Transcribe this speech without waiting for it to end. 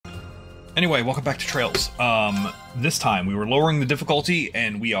Anyway, welcome back to Trails. This time we were lowering the difficulty,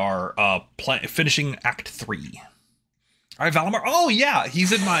 and we are finishing Act 3. All right, Valimar. Oh yeah,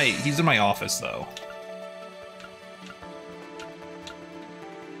 he's in my office though.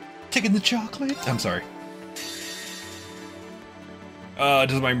 Taking the chocolate. I'm sorry.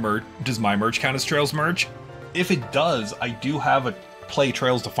 Does my merch count as Trails merch? If it does, I do have a Play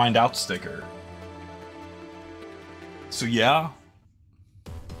Trails to Find Out sticker. So yeah.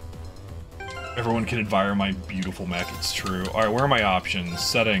 Everyone can admire my beautiful mech, it's true. Alright, where are my options?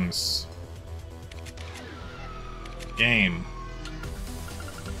 Settings. Game.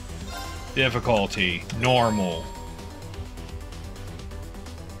 Difficulty. Normal.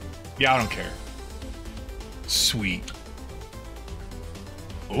 Yeah, I don't care. Sweet.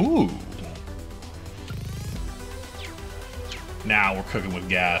 Ooh. Now we're cooking with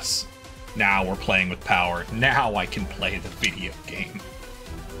gas. Now we're playing with power. Now I can play the video game.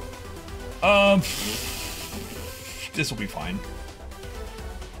 This will be fine.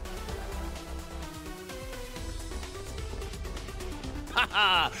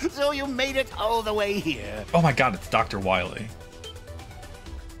 Haha! So you made it all the way here. Oh my god, it's Dr. Wily.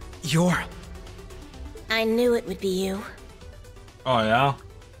 You're... I knew it would be you. Oh yeah?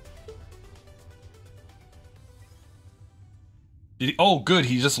 Did he... Oh good,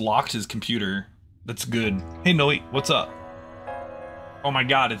 he just locked his computer. That's good. Hey Noel, what's up? Oh my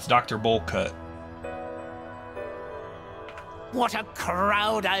god, it's Dr. Bullcut. What a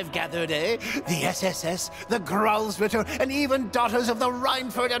crowd I've gathered, eh? The SSS, the Growlsritter, and even daughters of the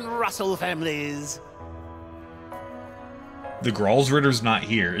Reinford and Russell families. The Growlsritter's not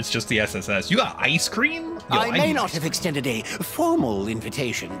here, it's just the SSS. You got ice cream? Yo, I may not have extended a formal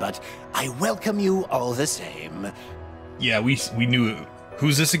invitation, but I welcome you all the same. Yeah, we knew it.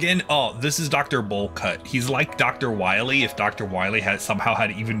 Who's this again? Oh, this is Dr. Bullcut. He's like Dr. Wily if Dr. Wily had somehow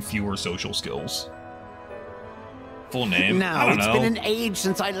had even fewer social skills. Full name? Now, I don't know. It's been an age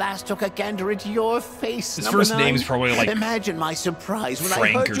since I last took a gander into your face. His first name's probably like Imagine my surprise when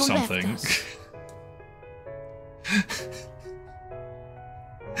Frank I heard or you something. left us.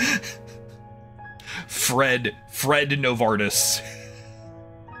 Fred Novartis.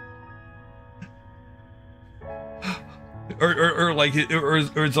 or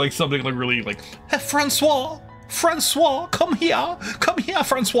it's like something like really like, hey, Francois, come here,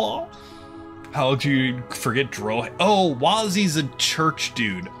 Francois. How'd you forget Dro? Oh, Wazy's a church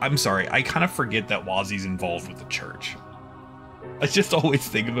dude. I'm sorry, I kind of forget that Wazy's involved with the church. I just always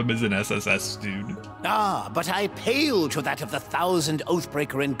think of him as an SSS dude. Ah, but I pale to that of the 1,000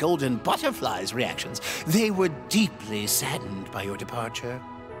 Oathbreaker and Golden Butterflies reactions. They were deeply saddened by your departure.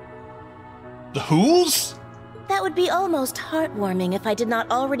 The Who's? That would be almost heartwarming if I did not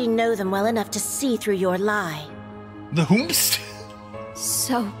already know them well enough to see through your lie. The Whomst?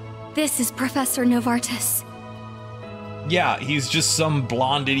 So, this is Professor Novartis. Yeah, he's just some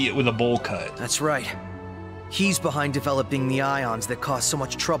blonde idiot with a bowl cut. That's right. He's behind developing the ions that caused so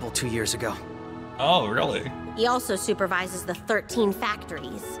much trouble 2 years ago. Oh, really? He also supervises the 13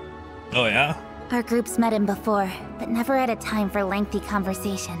 factories. Oh, yeah? Our groups met him before, but never had a time for lengthy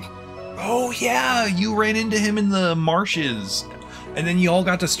conversation. Oh, yeah, you ran into him in the marshes. And then you all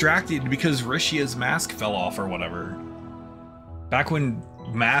got distracted because Rishia's mask fell off or whatever. Back when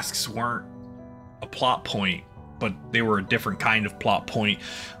masks weren't a plot point, but they were a different kind of plot point.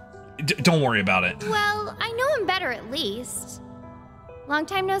 Don't worry about it. Well, I know him better at least. Long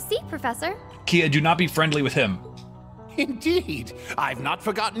time no see, Professor. Kia, do not be friendly with him. Indeed. I've not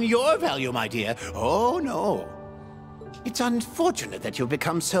forgotten your value, my dear. Oh, no. It's unfortunate that you've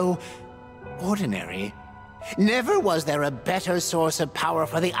become so ordinary. Never was there a better source of power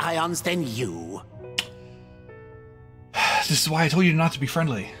for the Ions than you. This is why I told you not to be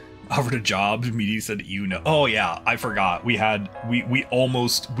friendly. Offered a job, immediately said you know. Oh yeah, I forgot. We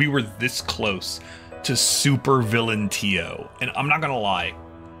were this close to super villain Tio. And I'm not gonna lie,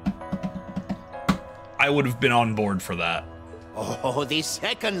 I would have been on board for that. Oh, the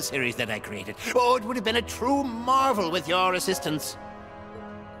second series that I created. Oh, it would have been a true marvel with your assistance.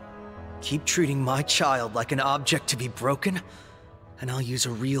 Keep treating my child like an object to be broken, and I'll use a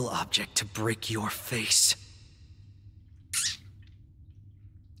real object to break your face.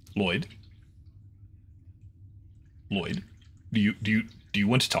 Lloyd, do you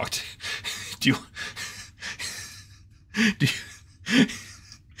want to talk to?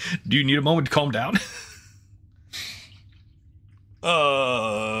 Do you need a moment to calm down?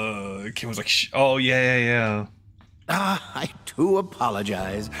 Kim was like, oh yeah. Ah, I do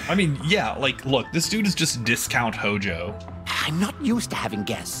apologize. I mean, yeah, like, look, this dude is just discount Hojo. I'm not used to having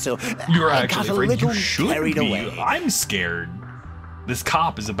guests, so You're I actually got a afraid. little You should carried be. away. I'm scared. This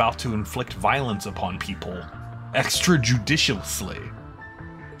cop is about to inflict violence upon people, extrajudiciously.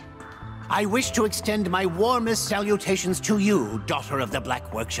 I wish to extend my warmest salutations to you, daughter of the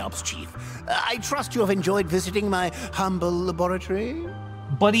Black Workshop's chief. I trust you have enjoyed visiting my humble laboratory.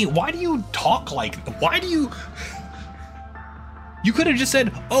 Buddy, why do you talk like... Why do you... You could have just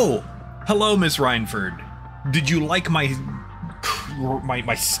said, oh, hello, Miss Reinford. Did you like my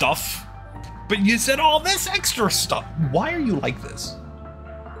stuff? But you said all this extra stuff. Why are you like this?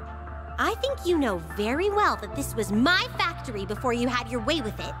 I think you know very well that this was my factory before you had your way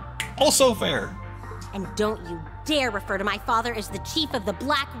with it. Also fair. And don't you dare refer to my father as the chief of the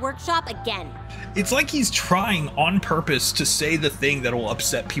Black Workshop again. It's like he's trying on purpose to say the thing that will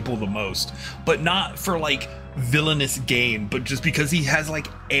upset people the most, but not for like villainous gain, but just because he has like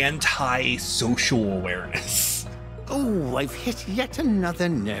anti-social awareness. Oh, I've hit yet another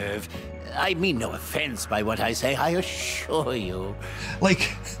nerve. I mean no offense by what I say, I assure you.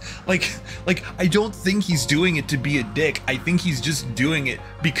 Like, I don't think he's doing it to be a dick. I think he's just doing it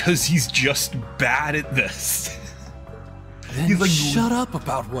because he's just bad at this. Then he's like, shut up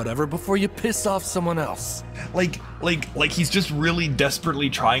about whatever before you piss off someone else. Like he's just really desperately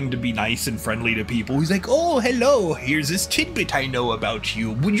trying to be nice and friendly to people. He's like, oh, hello, here's this tidbit I know about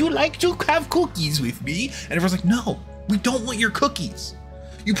you. Would you like to have cookies with me? And everyone's like, no, we don't want your cookies.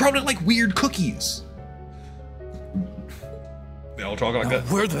 You probably like weird cookies. They all talk like that.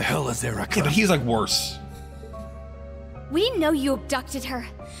 Where the hell is Erica? Yeah, but he's like worse. We know you abducted her,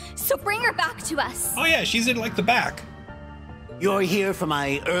 so bring her back to us. Oh yeah, she's in like the back. You're here for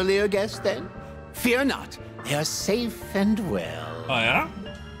my earlier guests then? Fear not, they are safe and well. Oh yeah?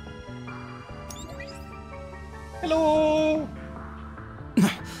 Hello.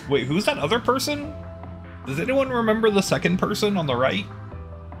 Wait, who's that other person? Does anyone remember the second person on the right?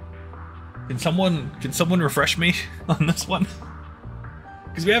 Can someone refresh me on this one?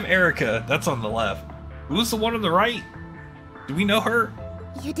 Because we have Erica, that's on the left. Who's the one on the right? Do we know her?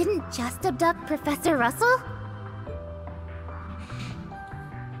 You didn't just abduct Professor Russell?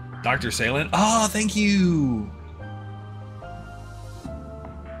 Dr. Salin? Oh, thank you!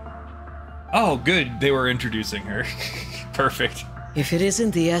 Oh, good, they were introducing her. Perfect. If it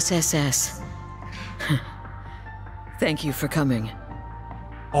isn't the SSS... Thank you for coming.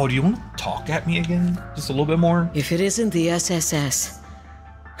 Oh, do you want to talk at me again? Just a little bit more? If it isn't the SSS...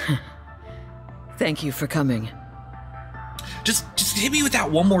 Thank you for coming. Just hit me with that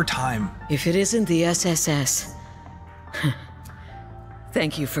one more time. If it isn't the SSS...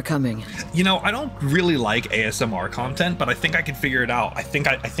 Thank you for coming. You know, I don't really like ASMR content, but I think I can figure it out. I think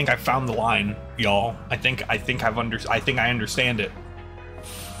I found the line, y'all. I think I understand it.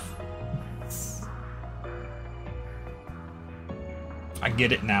 I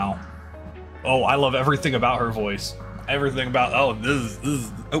get it now. Oh, I love everything about her voice. Everything about this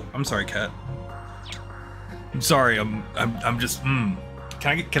is oh, I'm sorry, Kat. I'm sorry, I'm just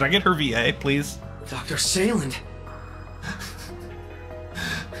Can I get her VA, please? Dr. Salin.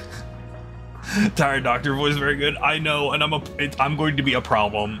 Tired doctor voice, very good. I know, and I'm going to be a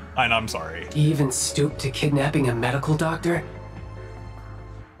problem, and I'm sorry. You even stooped to kidnapping a medical doctor?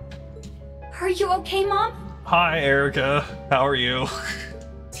 Are you okay, Mom? Hi, Erica. How are you?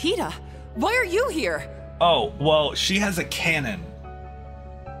 Tita, why are you here? Oh, well, she has a cannon.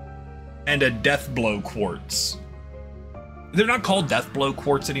 And a death blow quartz. They're not called death blow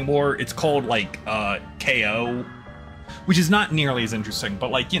quartz anymore. It's called, like, KO. Which is not nearly as interesting,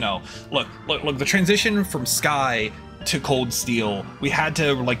 but like, you know, look, the transition from Sky to Cold Steel, we had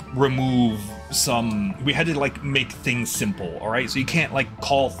to like remove we had to like make things simple, all right? So you can't like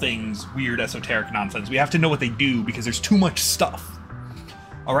call things weird esoteric nonsense. We have to know what they do because there's too much stuff,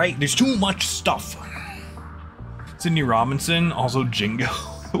 all right? There's too much stuff. Sidney Robinson, also Jingo.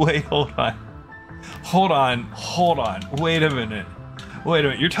 Wait, hold on. Wait a minute.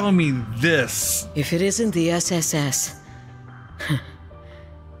 You're telling me this? If it isn't the SSS...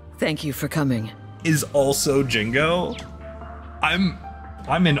 Thank you for coming. Is also Jingo? I'm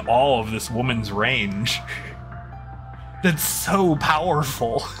in awe of this woman's range. That's so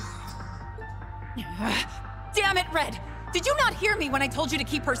powerful. Damn it, Red! Did you not hear me when I told you to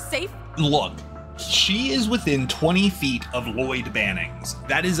keep her safe? Look, she is within 20 feet of Lloyd Bannings.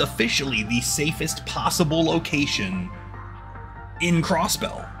 That is officially the safest possible location in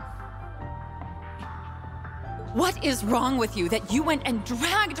Crossbell. What is wrong with you that you went and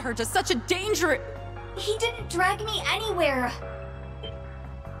dragged her to such a danger? He didn't drag me anywhere.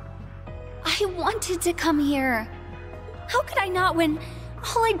 I wanted to come here. How could I not when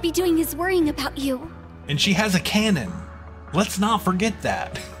all I'd be doing is worrying about you? And she has a cannon. Let's not forget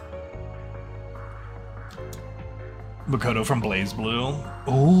that. Makoto from Blaze Blue.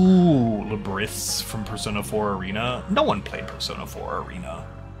 Ooh, Labris from Persona 4 Arena. No one played Persona 4 Arena.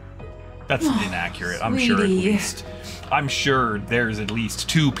 That's inaccurate. I'm sure at least. I'm sure there's at least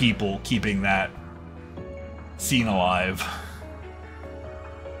 2 people keeping that scene alive.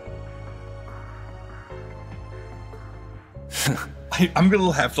 I'm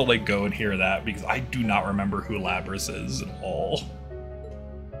gonna have to like go and hear that because I do not remember who Labris is at all.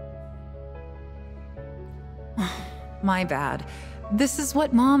 My bad. This is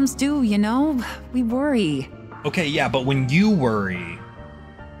what moms do, you know? We worry. Okay, yeah, but when you worry,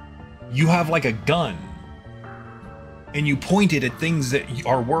 you have like a gun and you point it at things that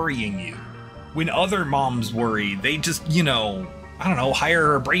are worrying you. When other moms worry, they just, you know, I don't know,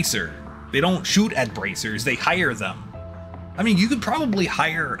 hire a bracer. They don't shoot at bracers, they hire them. I mean, you could probably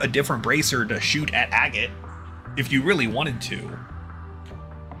hire a different bracer to shoot at Agate if you really wanted to.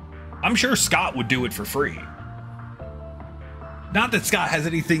 I'm sure Scott would do it for free. Not that Scott has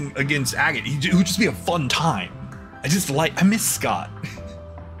anything against Agate, it would just be a fun time. I miss Scott.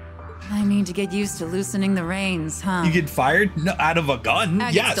 I need to get used to loosening the reins, huh? You get fired? No, out of a gun?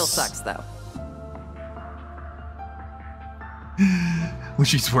 Agate Yes. still sucks, though. When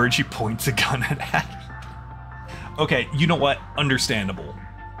she's worried, she points a gun at Agate. Okay, you know what? Understandable.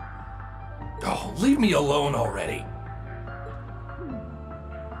 Oh, leave me alone already.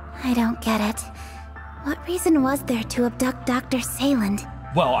 I don't get it. What reason was there to abduct Dr. Sayland?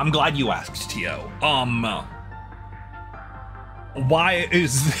 Well, I'm glad you asked, Tio. Why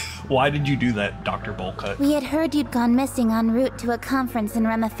did you do that, Dr. Bullcut? We had heard you'd gone missing en route to a conference in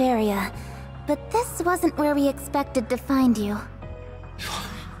Remeferia, but this wasn't where we expected to find you.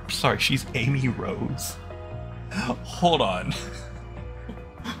 Sorry, she's Amy Rose. Hold on.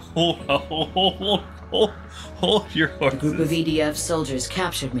 Hold your horses. A group of EDF soldiers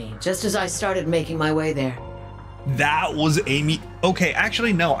captured me just as I started making my way there. That was Amy. Okay,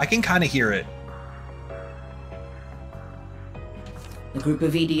 actually, no, I can kind of hear it. A group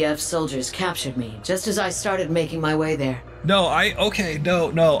of EDF soldiers captured me just as I started making my way there. No,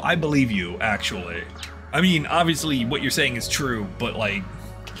 I believe you, actually. I mean, obviously, what you're saying is true, but like,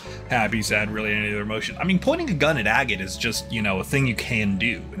 happy, sad, really any other emotion. I mean, pointing a gun at Agate is just, you know, a thing you can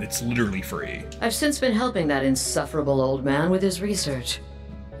do, and it's literally free. I've since been helping that insufferable old man with his research.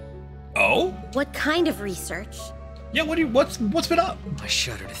 Oh? What kind of research? Yeah, what's been up? I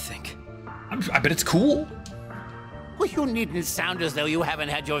shudder to think. I bet it's cool. Well, you needn't sound as though you haven't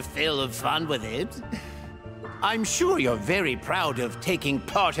had your fill of fun with it. I'm sure you're very proud of taking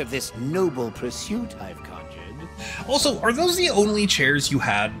part of this noble pursuit I've conjured. Also, are those the only chairs you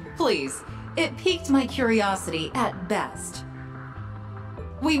had? Please, it piqued my curiosity at best.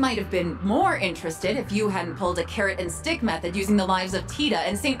 We might have been more interested if you hadn't pulled a carrot and stick method using the lives of Tita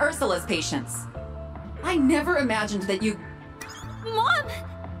and St. Ursula's patients. I never imagined that you... Mom!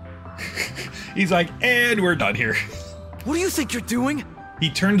 He's like, and we're done here. What do you think you're doing? He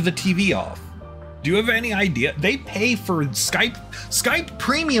turned the TV off. Do you have any idea? They pay for Skype. Skype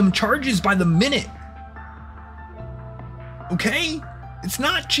premium charges by the minute. Okay? It's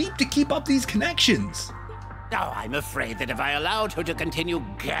not cheap to keep up these connections. Oh, I'm afraid that if I allowed her to continue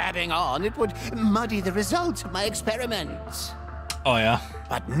gabbing on, it would muddy the results of my experiments. Oh, yeah?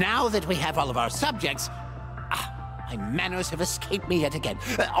 But now that we have all of our subjects... my manners have escaped me yet again.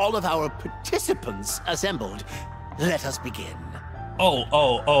 All of our participants assembled. Let us begin.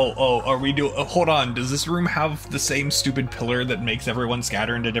 Are we hold on, does this room have the same stupid pillar that makes everyone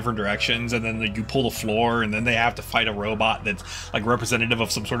scatter into different directions, and then like, you pull the floor, and then they have to fight a robot that's like representative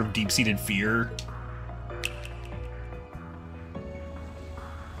of some sort of deep-seated fear?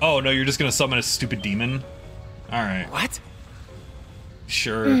 Oh, no, you're just gonna summon a stupid demon? Alright. What?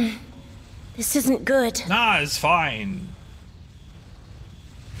 Sure. This isn't good. Nah, it's fine.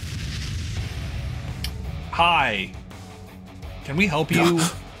 Hi. Can we help you?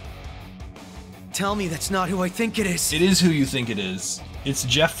 Tell me that's not who I think it is. It is who you think it is. It's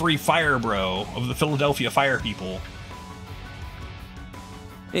Jeffrey Firebro of the Philadelphia Fire People.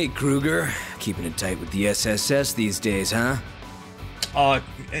 Hey, Kruger. Keeping it tight with the SSS these days, huh?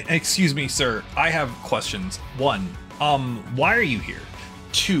 Excuse me, sir. I have questions. 1, why are you here?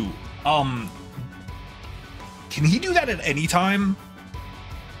 2, can he do that at any time?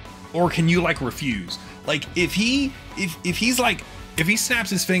 Or can you, like, refuse? Like, if he snaps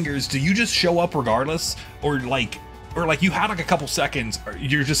his fingers, do you just show up regardless? Or you had like a couple seconds, or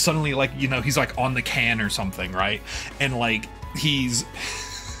you're just suddenly like, you know, he's like on the can or something, right? And like,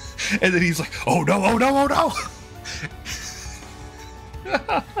 and then he's like, oh no, oh no, oh no!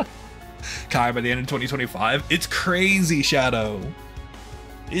 Kai, by the end of 2025, it's crazy, Shadow.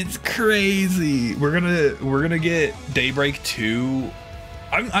 It's crazy. We're gonna get Daybreak 2.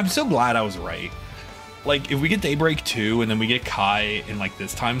 I'm so glad I was right. Like, if we get Daybreak 2 and then we get Kai in like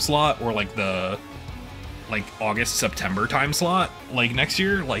this time slot, or like the August September time slot, like next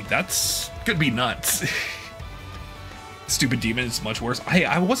year, like that's could be nuts. Stupid Demon is much worse.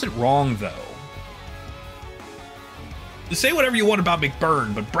 I wasn't wrong though. Say whatever you want about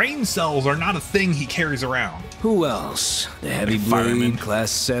McBurn, but brain cells are not a thing he carries around. Who else? The Heavy Like Blade, Fireman.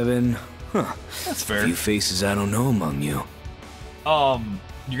 Class 7. Huh. That's fair. A few faces I don't know among you.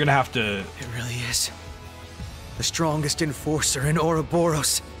 You're gonna have to... It really is. The strongest enforcer in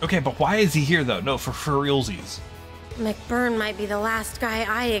Ouroboros. Okay, but why is he here though? No, for realsies. McBurn might be the last guy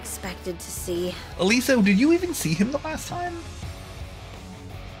I expected to see. Elisa, did you even see him the last time?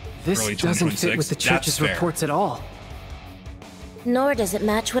 This Early doesn't fit 2026? with the church's That's fair. reports at all. Nor does it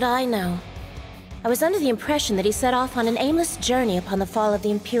match what I know. I was under the impression that he set off on an aimless journey upon the fall of the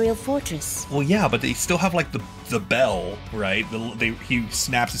Imperial Fortress. Well, yeah, but they still have like the bell, right? He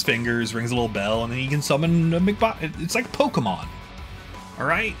snaps his fingers, rings a little bell, and then he can summon a McBot. It's like Pokemon, all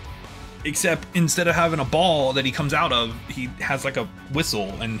right? Except instead of having a ball that he comes out of, he has like a whistle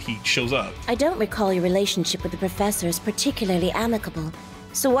and he shows up. I don't recall your relationship with the professor as particularly amicable.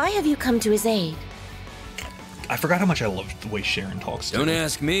 So why have you come to his aid? I forgot how much I loved the way Sharon talks to Don't him.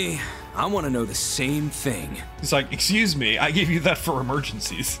 ask me. I want to know the same thing. He's like, excuse me, I gave you that for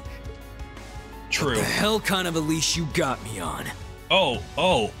emergencies. True. What the hell kind of a leash you got me on? Oh,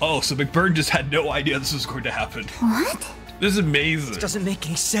 so McBurn just had no idea this was going to happen. What? This is amazing. This doesn't make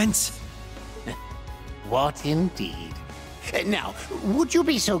any sense. What indeed? Now, would you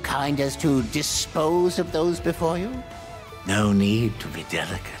be so kind as to dispose of those before you? No need to be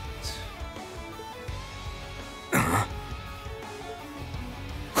delicate.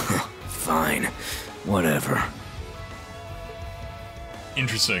 Fine. Whatever.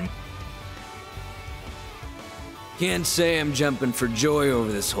 Interesting. Can't say I'm jumping for joy over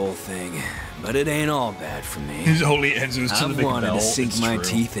this whole thing, but it ain't all bad for me. His holy answers to the I've big wanted bell. to sink It's my true.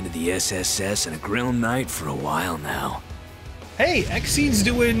 teeth into the SSS and a grill night for a while now. Hey, Xseed's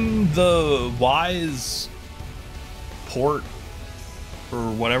doing the Wise port,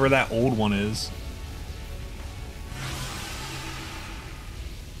 or whatever that old one is.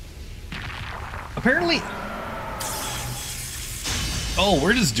 Apparently... Oh,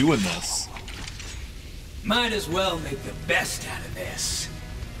 we're just doing this. Might as well make the best out of this.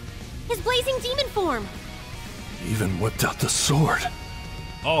 His blazing demon form! Even whipped out the sword.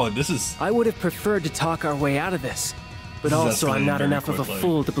 Oh, this is... I would have preferred to talk our way out of this, but This is also I'm escalating not very enough of a quickly.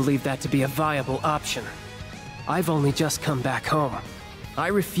 fool to believe that to be a viable option. I've only just come back home. I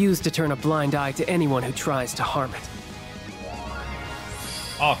refuse to turn a blind eye to anyone who tries to harm it.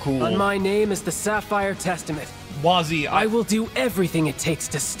 Oh, cool. On my name is the Sapphire Testament. Wazy, I will do everything it takes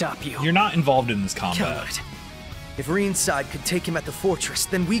to stop you. You're not involved in this combat. Lloyd. If Reen's side could take him at the fortress,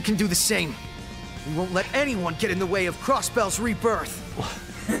 then we can do the same. We won't let anyone get in the way of Crossbell's rebirth.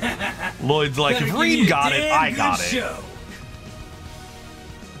 Lloyd's like, if Reen got it, I got it. Show.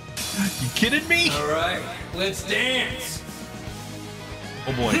 You kidding me? All right, let's dance.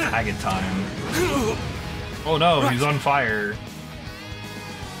 Oh boy, Taggart time. Oh no, he's on fire.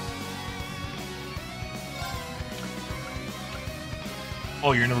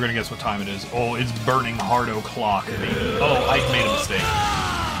 Oh, you're never gonna guess what time it is. Oh, it's burning hard o'clock. Oh, I made a mistake.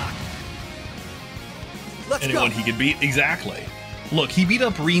 Let's Anyone go. he could beat? Exactly. Look, he beat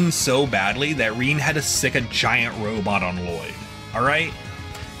up Reen so badly that Reen had to sick a giant robot on Lloyd. Alright?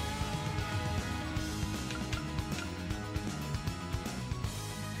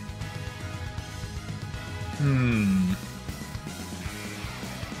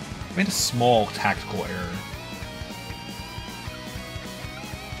 Made a small tactical error.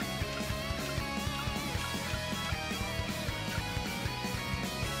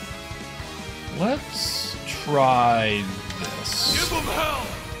 Let's try this. Give them hell!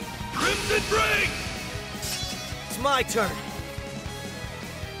 Crimson Ring! It's my turn.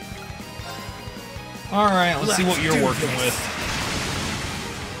 Alright, let's see what you're do working this. with.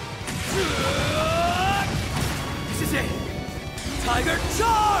 This is it. Tiger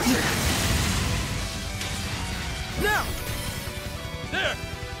charge! Now! There!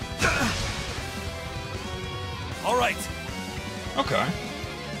 All right. Okay.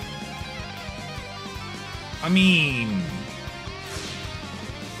 I mean...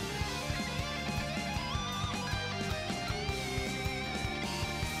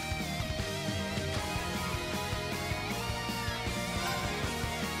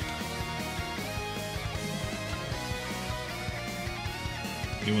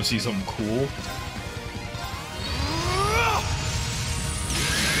 You want to see something cool?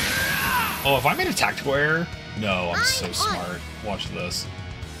 Oh, if I made a tactical error? No, I'm so smart. Watch this.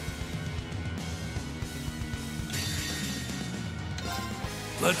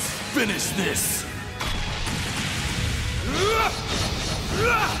 Let's finish this.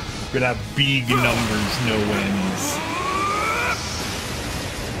 We're gonna have big numbers, no wins.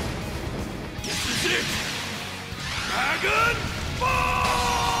 This is it. Dragon Ball!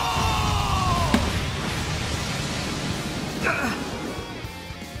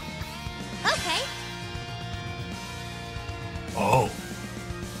 Okay. Oh.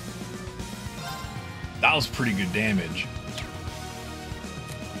 That was pretty good damage.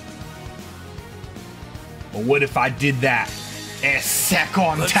 But what if I did that a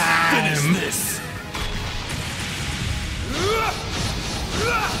second time? Finish this.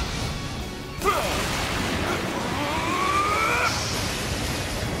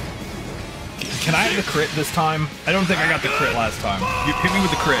 Can I have the crit this time? I don't think I got the crit last time. You hit me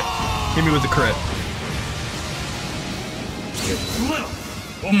with the crit. Hit me with the crit.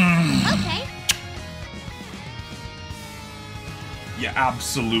 Okay. Yeah,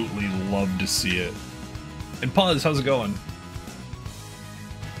 absolutely love to see it. And Puzz, how's it going?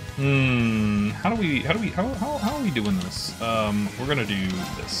 How are we doing this? We're gonna do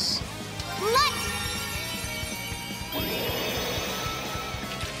this.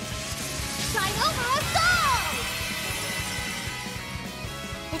 Shine over us all!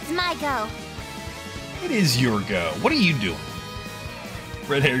 It's my go. It is your go. What are you doing?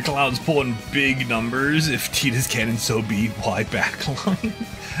 Red Hair Cloud's pulling big numbers. If Tita's cannon so be, why backline?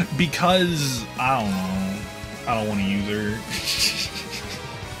 Because, I don't know. I don't want to use her.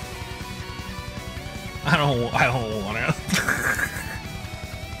 I don't want to.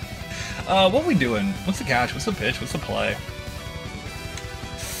 What we doing? What's the catch? What's the pitch? What's the play?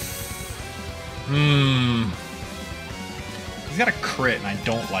 He's got a crit, and I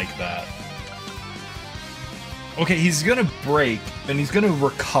don't like that. Okay, he's gonna break, and he's gonna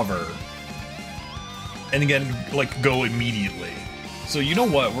recover. And again, like, go immediately. So you know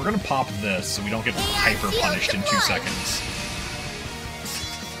what? We're gonna pop this so we don't get hyper punished in 2 seconds.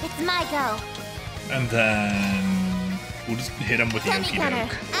 It's my go. And then we'll just hit him with the Dummy okie gunner,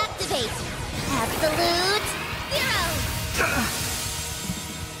 doke. activate. Absolute zero.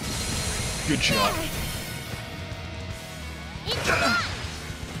 Good shot.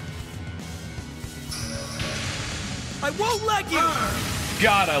 I won't let you!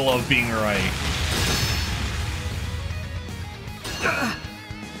 God, I love being right.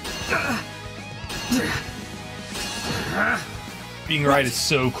 Being right is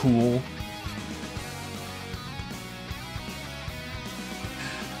so cool.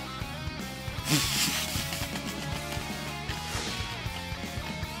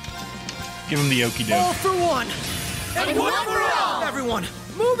 Give him the okie All doke. for one! And one for all! Everyone,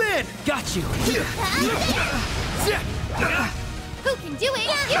 move in! Got you! Who can do it?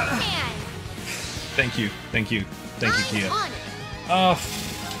 You can! Thank you, thank you, thank you, Kia. On it.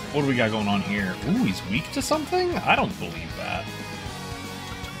 What do we got going on here? Ooh, he's weak to something? I don't believe that.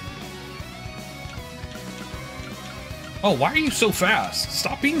 Oh, why are you so fast?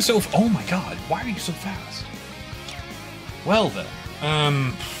 Stop being so oh my god, why are you so fast? Well then,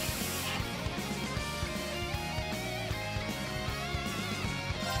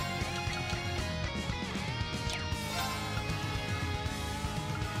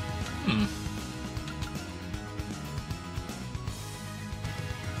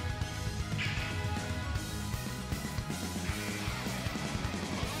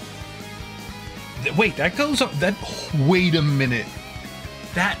 Wait, that goes up. That. Wait a minute.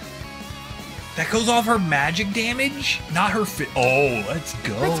 That goes off her magic damage, not her fit. Oh, let's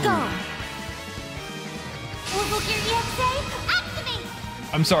go. Let's go. Orbital Gear EXA, activate!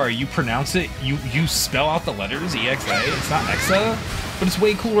 I'm sorry, you pronounce it. You spell out the letters EXA. It's not EXA, but it's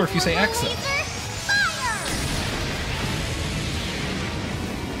way cooler if you say EXA.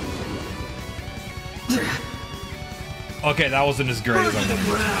 Okay, that wasn't as great as I wanted it to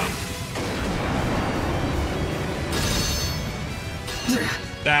be.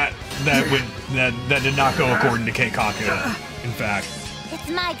 That did not go according to Keikaku, in fact. It's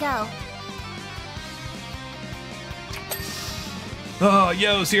my go.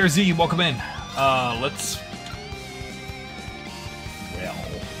 Yo, CRZ, welcome in. Let's... Well...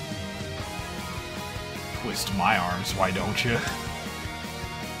 Twist my arms, why don't you?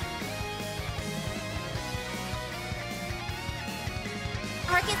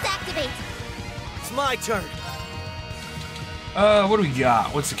 Arcus activate. It's my turn. What do we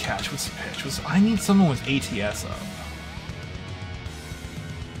got? What's the catch? What's the pitch? I need someone with ATS up.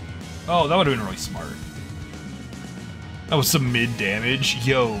 Oh, that would have been really smart. That was some mid damage.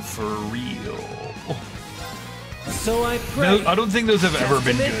 Yo, for real. So I pray. No, I don't think those have ever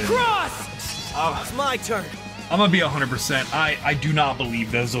been Testament good. Cross! It's my turn. I'm gonna be 100%. I do not believe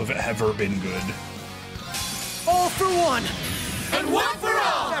those have ever been good. All for one! And one for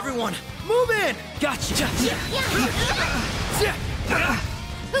all! Everyone, move in! Gotcha!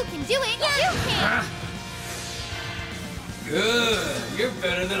 Who can do it? You can! Good. You're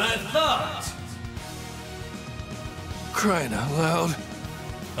better than I thought. Crying out loud.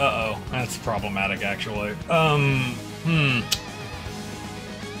 Uh-oh, that's problematic, actually.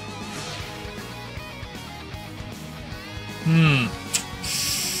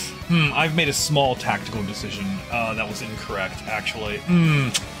 I've made a small tactical decision that was incorrect, actually.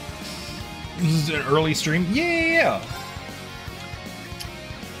 This is an early stream? Yeah!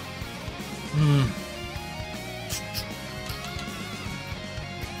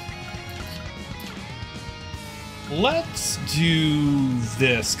 Let's do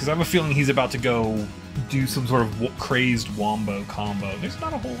this, because I have a feeling he's about to go do some sort of crazed wombo combo. There's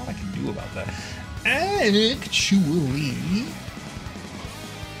not a whole lot I can do about that. Actually...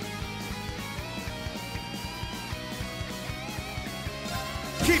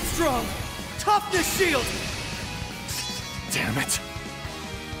 Keep strong! Toughness shield! Damn it.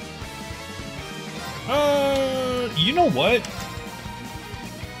 You know what?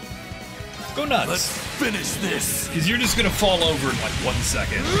 Go nuts. Let's finish this. Because you're just gonna fall over in like 1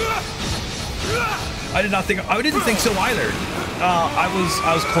 second. I didn't think so either. I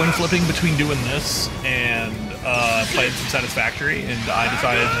was coin flipping between doing this and playing some Satisfactory, and I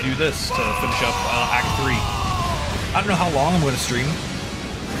decided to do this to finish up Act 3. I don't know how long I'm gonna stream.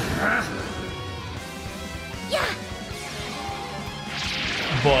 Yeah!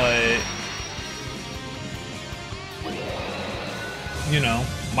 But you know,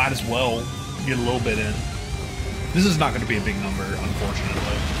 might as well get a little bit in. This is not going to be a big number,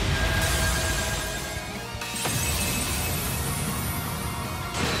 unfortunately.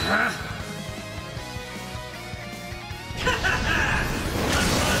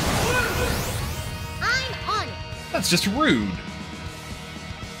 I'm on it! That's just rude.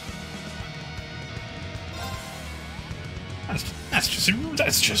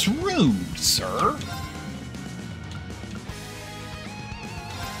 That's just rude, sir.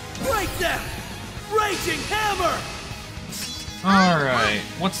 Break them! Raging hammer! Alright,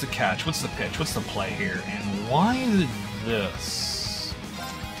 what's the catch? What's the pitch? What's the play here? And why this?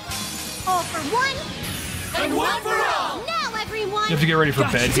 All for one! And one for all! Now, everyone! You have to get ready for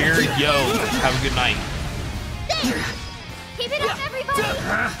bed here? Yo, have a good night. There! Keep it up, everybody!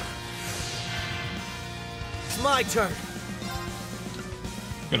 It's my turn.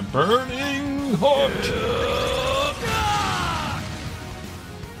 Got a burning heart.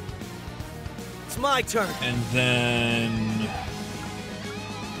 It's my turn. And then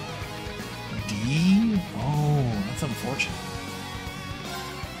D? Oh, that's unfortunate.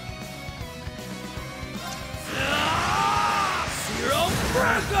 Zero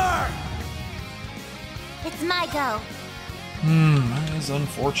Burger! It's my go. That is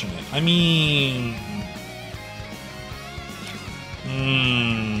unfortunate. I mean...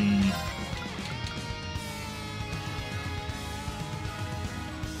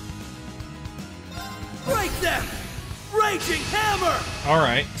 Break them! Raging hammer!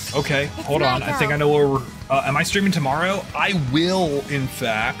 Alright, okay, hold on. I think I know where we're... am I streaming tomorrow? I will, in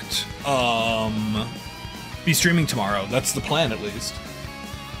fact, be streaming tomorrow. That's the plan, at least.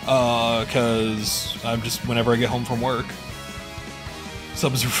 Because I'm just... whenever I get home from work.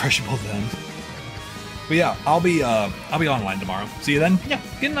 Sub is refreshable then. But yeah, I'll be online tomorrow. See you then? Yeah.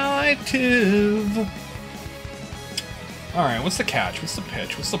 Good night, Cteve. Alright, what's the catch? What's the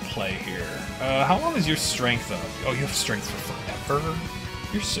pitch? What's the play here? How long is your strength up? Oh, you have strength for forever?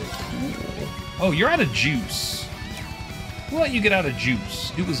 You're so cool. Oh, you're out of juice. Who let you get out of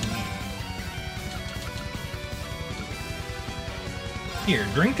juice? It was me. Here,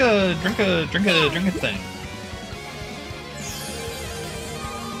 drink a thing.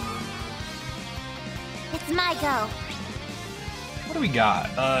 It's my go. What do we got?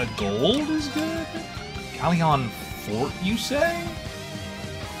 Gold is good? Galleon Fort, you say?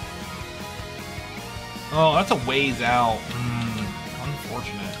 Oh, that's a ways out.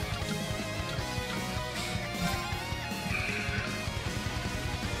 Unfortunate.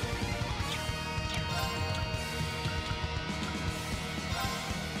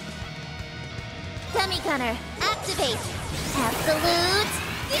 Dummy gunner, activate. Absolute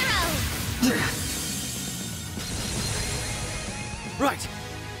zero. Right.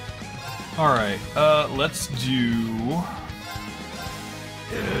 Alright, let's do...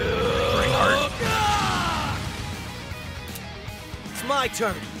 Bring Heart. my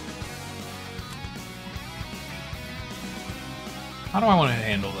turn. How do I want to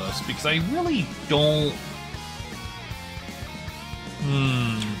handle this? Because I really don't...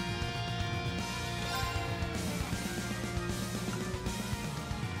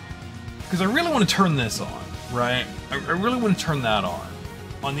 Because I really want to turn this on, right? I really want to turn that on.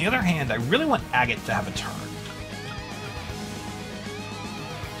 On the other hand, I really want Agate to have a turn.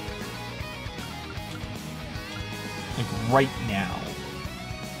 Like, right now.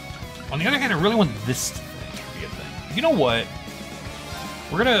 On the other hand, I really want this thing to be a thing. You know what?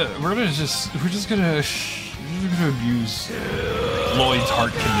 We're just gonna abuse Lloyd's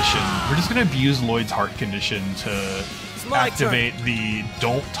heart condition. We're just gonna abuse Lloyd's heart condition to activate the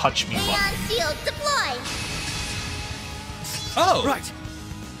 "Don't touch me" button. Neon shield deploy. Oh, right.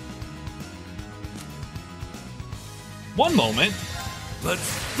 One moment. Let's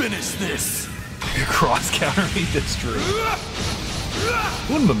finish this. Cross counter me. That's true.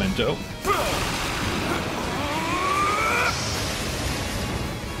 Un momento.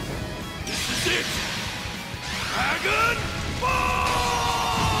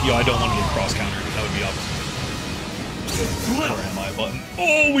 Yo, I don't want to get cross countered. That would be opposite. Where am I button?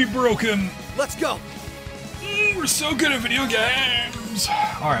 Oh, we broke him. Let's go. We're so good at video games.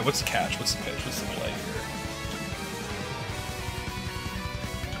 All right, what's the catch? What's the pitch? What's the play here?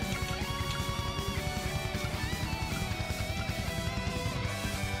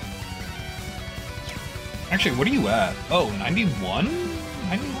 Actually, what are you at? Oh, 91?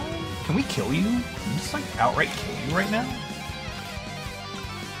 91? Can we kill you? Can we just like outright kill you right now?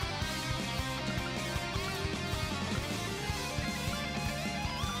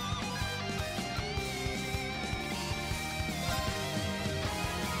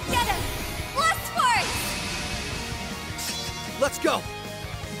 Get him! Blast force! Let's go.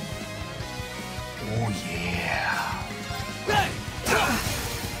 Oh yeah. Hey!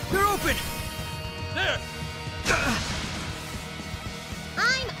 You're open. There.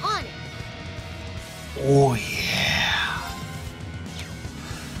 I'm on it. Oh yeah.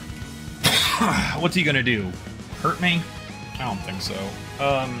 What's he gonna do? Hurt me? I don't think so.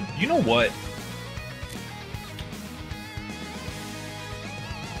 You know what?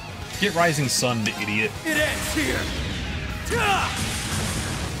 Get Rising Sun, the idiot. It ends here.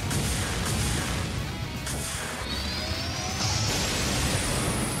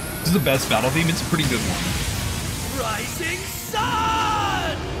 This is the best battle theme. It's a pretty good one. Rising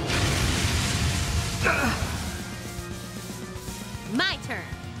Sun! My turn.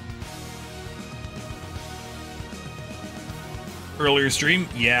 Earlier stream,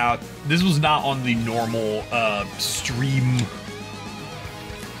 yeah, this was not on the normal stream.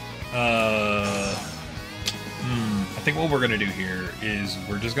 I think what we're gonna do here is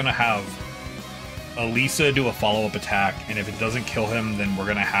we're just gonna have Elisa do a follow-up attack, and if it doesn't kill him, then we're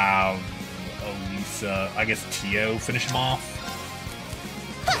gonna have Elisa, I guess Tio, finish him off.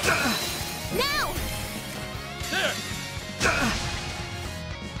 Now!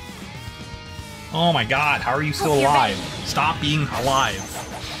 Oh my god, how are you still alive? Stop being alive.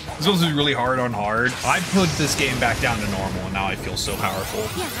 This was really hard on hard. I put this game back down to normal, and now I feel so powerful.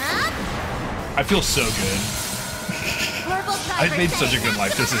 I feel so good. I've made such a good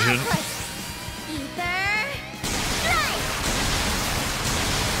life decision.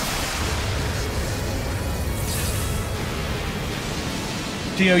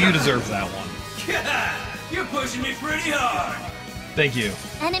 Tio, you deserve that one. You're pushing me pretty hard. Thank you.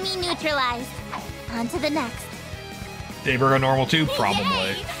 Enemy neutralized. On to the next. Daybreak on normal too? Probably.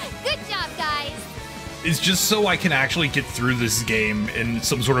 Yay! Good job, guys. It's just so I can actually get through this game in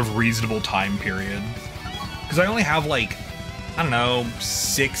some sort of reasonable time period. Because I only have like, I don't know,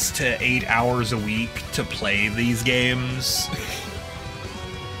 6 to 8 hours a week to play these games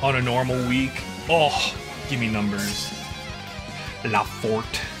on a normal week. Oh, give me numbers. La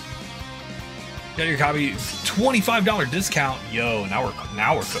Forte. Got your copy, $25 discount. Yo, now we're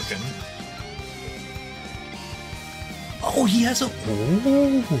cooking. Oh, he has a...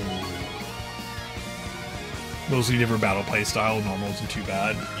 Oh. Mostly different battle play style. Normal isn't too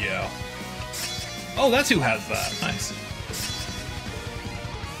bad. Yeah. Oh, that's who has that. Nice.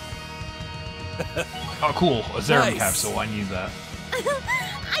 Oh, cool. A Zerum capsule. I need that.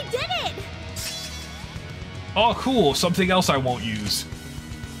 I did it! Oh, cool. Something else I won't use.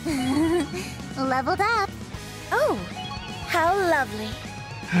 Leveled up. Oh, how lovely.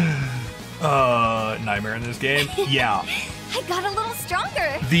 Nightmare in this game? Yeah. I got a little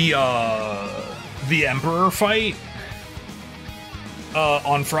stronger. The Emperor fight?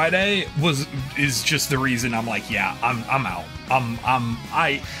 on Friday is just the reason I'm like, yeah, I'm out.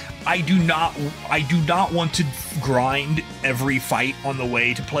 I do not want to grind every fight on the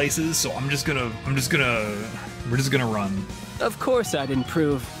way to places, so we're just gonna run. Of course I'd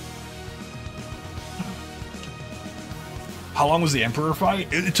improve. How long was the Emperor fight?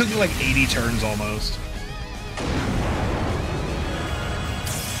 It took me like 80 turns almost.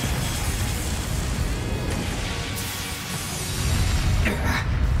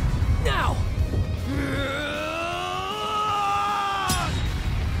 Now!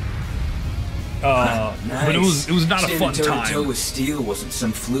 Nice. But it was not a fun Standing time. toe-to-toe with steel wasn't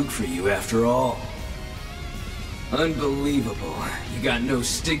some fluke for you after all. Unbelievable. You got no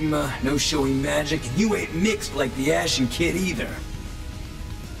stigma, no showy magic, and you ain't mixed like the Ashen Kid either.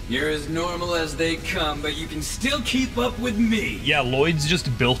 You're as normal as they come, but you can still keep up with me. Yeah, Lloyd's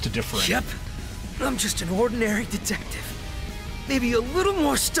just built different. Yep. I'm just an ordinary detective. Maybe a little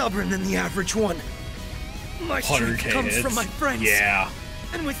more stubborn than the average one. My strength 100K comes hits. from my friends. Yeah.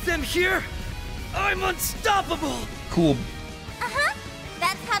 And with them here, I'm unstoppable. Cool. Uh-huh.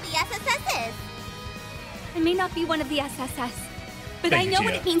 That's how the SSS is. I may not be one of the SSS, but Thank I you, know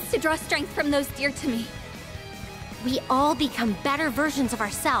what Tia. it means to draw strength from those dear to me. We all become better versions of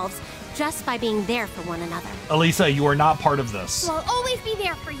ourselves just by being there for one another. Elisa, you are not part of this. So I'll always be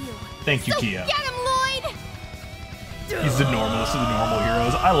there for you. Thank you, So Kia. get him, Lloyd! He's the normalest of the normal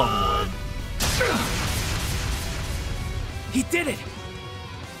heroes. I love Lloyd. He did it!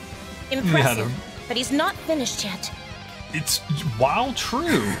 Impressive, but he's not finished yet. It's, while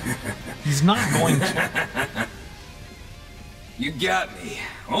true, he's not going to. You got me.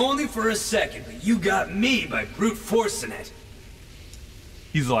 Only for a second, but you got me by brute forcing it.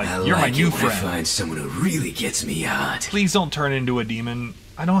 He's like, I you're like my new it when I friend. find someone who really gets me hot. Please don't turn into a demon.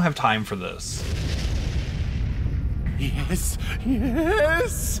 I don't have time for this. Yes,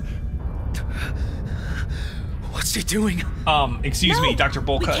 yes. What's he doing? Excuse me, Dr. We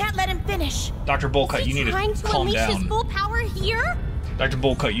Bullcut. can't let him finish. Dr. Bullcut, you need to Trying to calm unleash his down. full power here? Dr.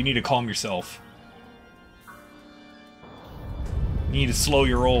 Bullcut, you need to calm yourself. You need to slow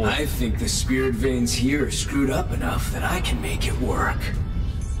your roll. I think the spirit veins here are screwed up enough that I can make it work.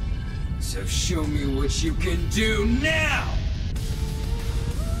 So show me what you can do now!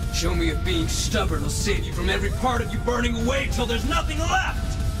 Show me if being stubborn will save you from every part of you burning away till there's nothing left!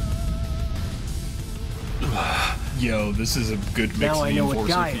 Yo, this is a good mix Now of I the know what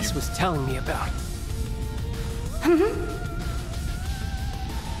Enforcer Gaius theme. was telling me about. You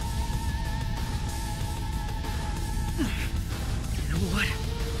know what?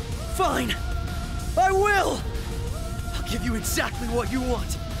 Fine. I will. I'll give you exactly what you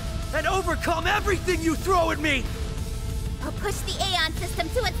want. And overcome everything you throw at me. I'll push the Aeon system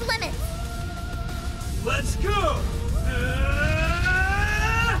to its limits. Let's go!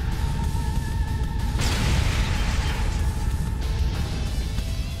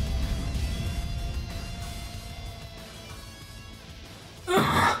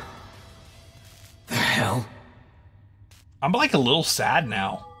 The hell? I'm like a little sad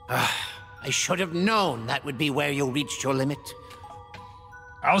now. I should have known that would be where you reached your limit.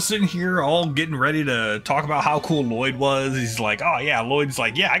 I was sitting here all getting ready to talk about how cool Lloyd was. He's like, oh yeah, Lloyd's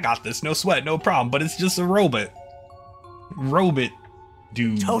like, yeah, I got this, no sweat, no problem. But it's just a robot. Robot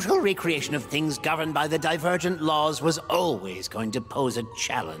dude. Total recreation of things governed by the divergent laws was always going to pose a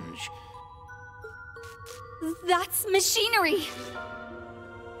challenge. That's machinery.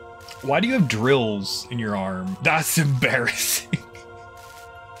 Why do you have drills in your arm? That's embarrassing.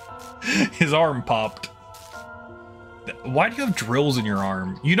 His arm popped. Why do you have drills in your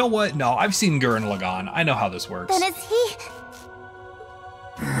arm? You know what? No, I've seen Gurren Lagann. I know how this works. Then is he...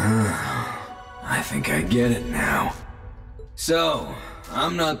 I think I get it now. So,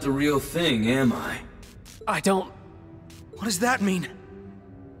 I'm not the real thing, am I? I don't... What does that mean?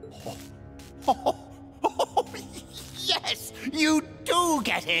 Yes, you do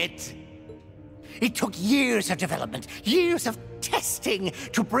get it! It took years of development, years of testing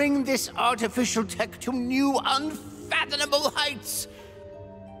to bring this artificial tech to new, unfathomable heights.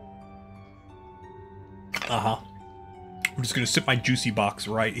 Uh-huh. I'm just gonna sit my juicy box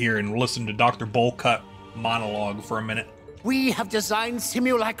right here and listen to Dr. Bullcut monologue for a minute. We have designed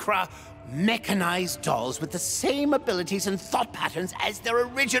simulacra, mechanized dolls with the same abilities and thought patterns as their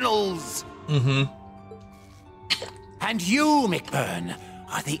originals. Mm-hmm. And you, McBurn,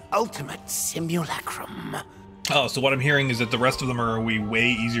 are the ultimate simulacrum. Oh, so what I'm hearing is that the rest of them are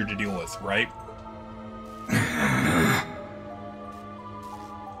way easier to deal with, right?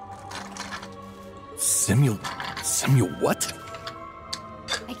 Simul what?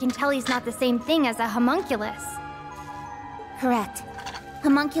 I can tell he's not the same thing as a homunculus. Correct.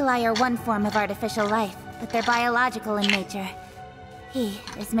 Homunculi are one form of artificial life, but they're biological in nature. He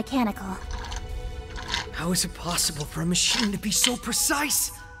is mechanical. How is it possible for a machine to be so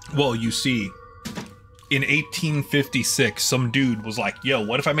precise? Well, you see, in 1856, some dude was like, yo,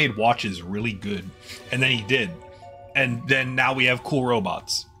 what if I made watches really good? And then he did. And then now we have cool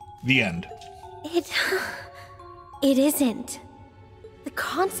robots. The end. It isn't. The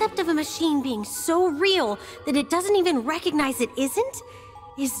concept of a machine being so real that it doesn't even recognize it isn't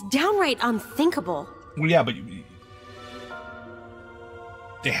is downright unthinkable. Well, yeah, but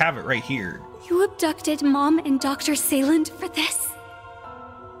they have it right here. You abducted Mom and Dr. Sayland for this?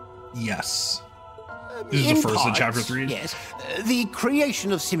 Yes. This is the first in Chapter 3? Yes. The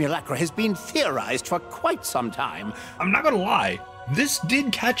creation of simulacra has been theorized for quite some time. I'm not gonna lie, this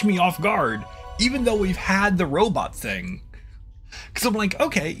did catch me off guard, even though we've had the robot thing. Because I'm like,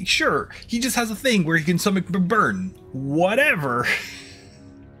 okay, sure, he just has a thing where he can summon burn. Whatever.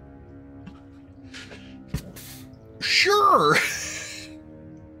 Sure.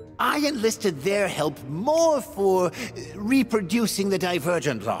 I enlisted their help more for reproducing the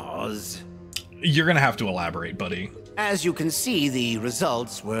divergent laws. You're gonna have to elaborate, buddy. As you can see, the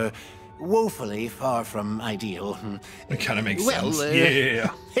results were woefully far from ideal. It kind of makes well, sense. Yeah.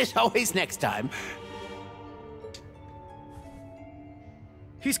 It's always next time.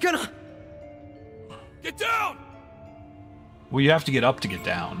 He's gonna... Get down! Well, you have to get up to get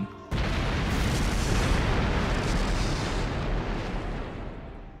down.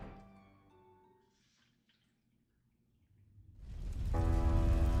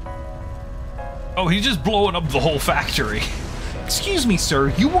 Oh, he's just blowing up the whole factory. Excuse me, sir,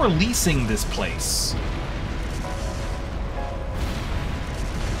 you are leasing this place.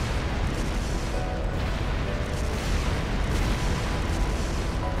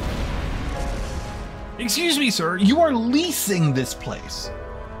 Excuse me, sir, you are leasing this place.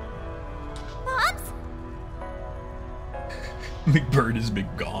 Pops? McBurn is been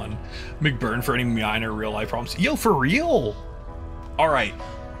gone. McBurn for any minor real life problems. Yo, for real? Alright,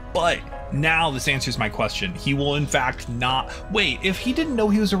 but now this answers my question. He will in fact not... Wait, if he didn't know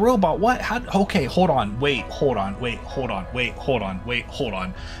he was a robot, what? How... Okay, hold on. Wait, hold on. Wait, hold on. Wait, hold on. Wait, hold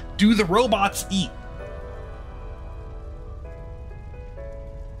on. Do the robots eat?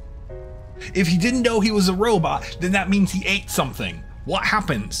 If he didn't know he was a robot, then that means he ate something. What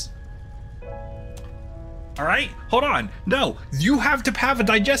happens? Alright, hold on. No, you have to have a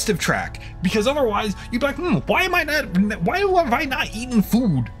digestive tract, because otherwise you'd be like, why have I not eaten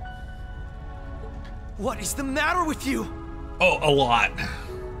food? What is the matter with you? Oh, a lot.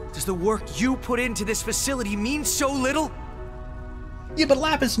 Does the work you put into this facility mean so little? Yeah, but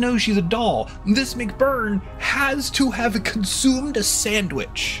Lapis knows she's a doll. This McBurn has to have consumed a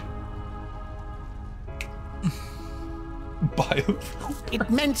sandwich. It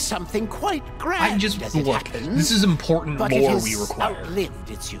meant something quite grand. Look, this is important but lore it we has require.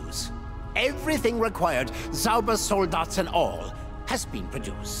 outlived its use. Everything required, Zauber soldats and all, has been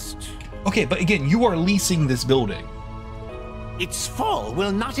produced. Okay, but again, you are leasing this building. Its fall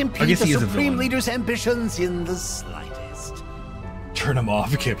will not impede the Supreme Leader's ambitions in the slightest. Turn him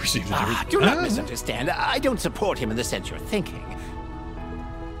off. I can't perceive that. Do not misunderstand. I don't support him in the sense you're thinking.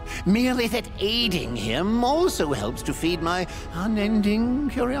 Merely that aiding him also helps to feed my unending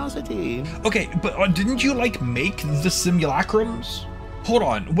curiosity. Okay, but didn't you, like, make the simulacrums? Hold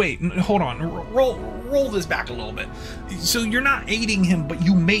on, wait, hold on. Roll this back a little bit. So you're not aiding him, but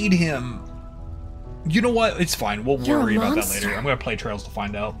you made him. You know what? It's fine. We'll worry about that later. I'm gonna play Trails to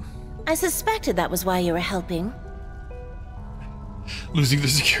find out. I suspected that was why you were helping. Losing the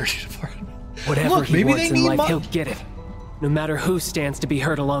security department. Whatever he wants in life, he'll get it. No matter who stands to be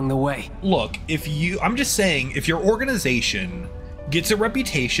hurt along the way. Look, I'm just saying, if your organization gets a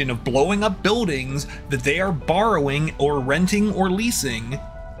reputation of blowing up buildings that they are borrowing or renting or leasing,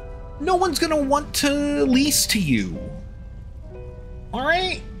 no one's gonna want to lease to you.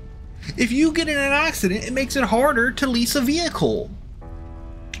 Alright? If you get in an accident, it makes it harder to lease a vehicle.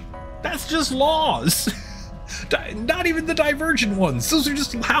 That's just laws. Not even the divergent ones. Those are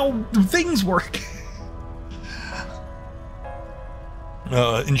just how things work.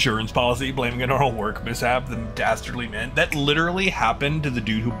 Insurance policy, blaming it on a work mishap, the dastardly man. That literally happened to the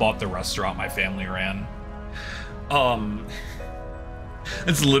dude who bought the restaurant my family ran.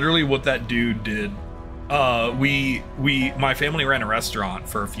 That's literally what that dude did. My family ran a restaurant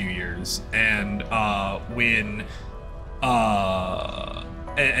for a few years, and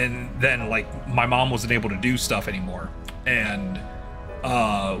then like my mom wasn't able to do stuff anymore, and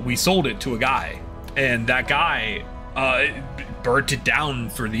we sold it to a guy, and that guy burnt it down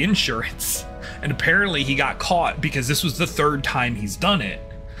for the insurance. And apparently he got caught because this was the 3rd time he's done it.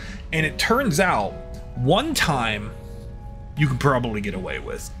 And it turns out 1 time you could probably get away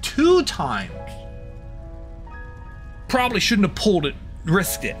with. 2 times probably shouldn't have pulled it,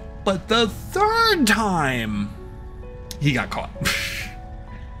 risked it. But the 3rd time he got caught.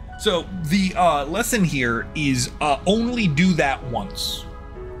 So the lesson here is only do that once.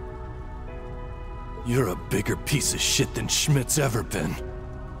 You're a bigger piece of shit than Schmidt's ever been.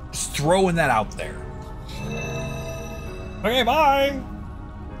 Just throwing that out there. Okay, bye.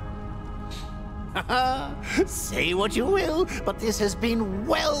 Say what you will, but this has been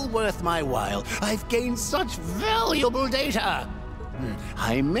well worth my while. I've gained such valuable data.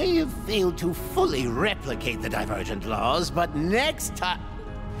 I may have failed to fully replicate the divergent laws, but next time...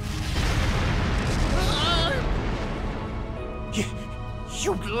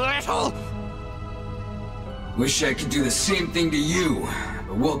 You little... Wish I could do the same thing to you,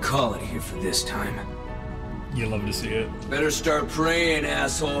 but we'll call it here for this time. You love to see it. Better start praying,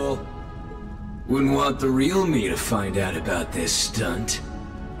 asshole. Wouldn't want the real me to find out about this stunt.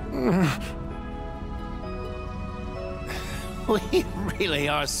 We really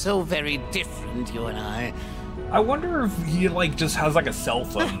are so very different, you and I. I wonder if he like just has like a cell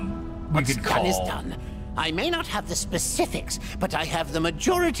phone we could call. What's done is done. I may not have the specifics, but I have the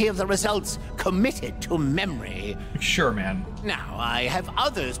majority of the results committed to memory. Sure, man. Now, I have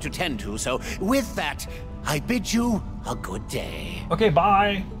others to tend to, so with that, I bid you a good day. Okay,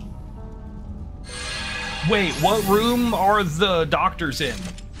 bye. Wait, what room are the doctors in?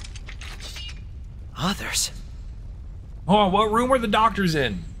 Others? Oh, what room are the doctors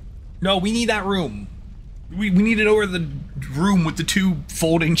in? No, we need that room. We need to know where the room with the 2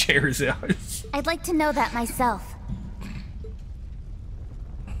 folding chairs is. I'd like to know that myself.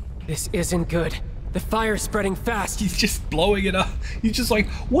 This isn't good. The fire's spreading fast. He's just blowing it up. He's just like,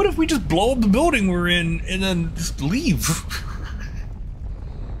 what if we just blow up the building we're in and then just leave?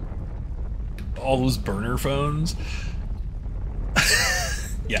 All those burner phones.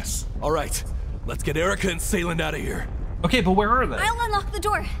 Yes. All right, let's get Erica and Salen out of here. Okay, but where are they? I'll unlock the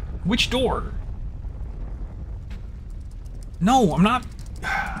door. Which door? No, I'm not.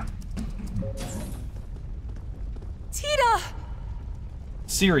 Tita!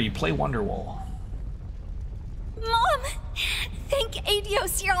 Siri, play Wonderwall. Mom! Thank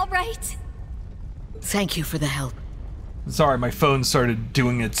Adios, you're all right. Thank you for the help. Sorry, my phone started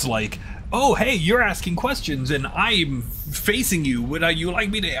doing its like, oh, hey, you're asking questions and I'm facing you. Would you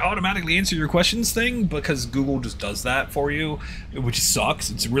like me to automatically answer your questions thing? Because Google just does that for you, which sucks.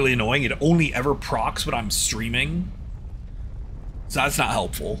 It's really annoying. It only ever procs when I'm streaming. So that's not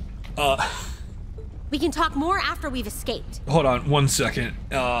helpful. We can talk more after we've escaped. Hold on 1 second.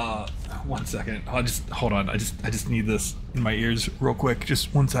 1 second. Hold on. I just need this in my ears real quick.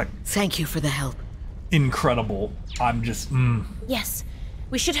 Just 1 sec. Thank you for the help. Incredible. I'm just, Yes,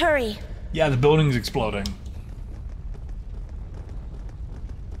 we should hurry. Yeah, the building's exploding.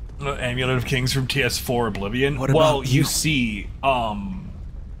 Amulet of Kings from TS4 Oblivion. What about well, you see,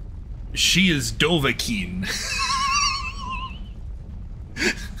 she is Dovahkiin.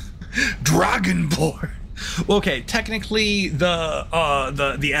 Dragonborn. Okay, technically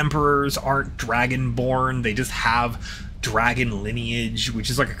the emperors aren't dragonborn. They just have dragon lineage, which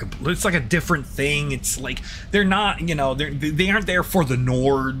is like it's like a different thing. It's like they're not, you know, they aren't there for the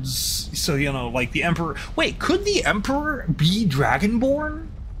Nords. So, you know, like the emperor. Wait, could the emperor be dragonborn?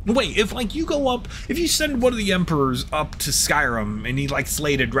 Wait, if like you go up, if you send one of the emperors up to Skyrim and he like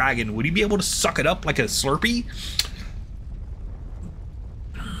slayed a dragon, would he be able to suck it up like a Slurpee?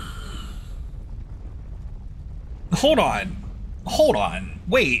 Hold on,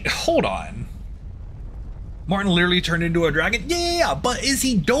 wait, hold on. Martin literally turned into a dragon? Yeah, but is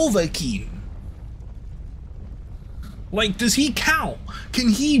he Dovahkiin? Like, does he count? Can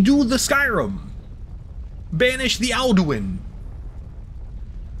he do the Skyrim? Banish the Alduin?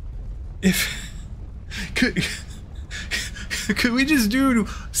 Could we just do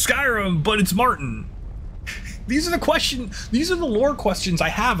Skyrim, but it's Martin? These are the lore questions I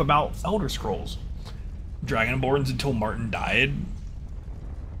have about Elder Scrolls. Dragonborns until Martin died.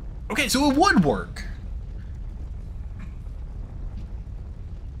 Okay, so it would work.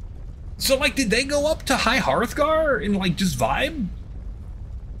 So, like, did they go up to High Hearthgar and, like, just vibe?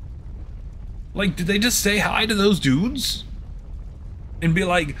 Like, did they just say hi to those dudes? And be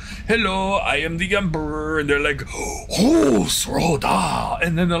like, hello, I am the Emperor. And they're like, oh, Sroda.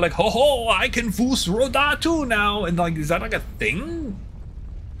 And then they're like, ho ho, I can fool Sroda too now. And, like, is that, like, a thing?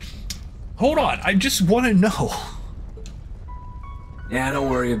 Hold on, I just want to know. Yeah,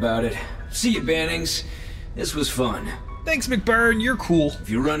 don't worry about it. See you, Bannings. This was fun. Thanks, McBurn. You're cool. If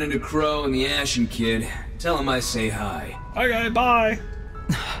you run into Crow and the Ashen Kid, tell him I say hi. Okay, bye.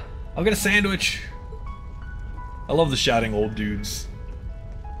 I'll get a sandwich. I love the shouting old dudes.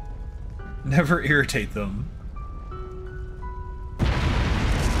 Never irritate them.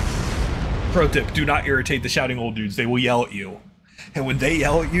 Pro tip, do not irritate the shouting old dudes. They will yell at you. And when they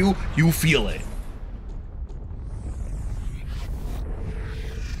yell at you, you feel it.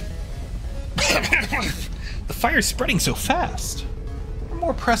 The fire's spreading so fast. We're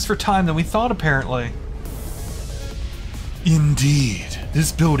more pressed for time than we thought, apparently. Indeed.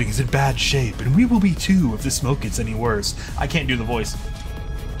 This building is in bad shape, and we will be too if the smoke gets any worse. I can't do the voice.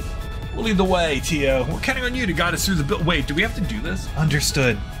 We'll lead the way, Tio. We're counting on you to guide us through the build. Wait, do we have to do this?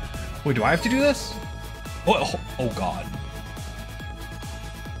 Understood. Wait, do I have to do this? Oh God.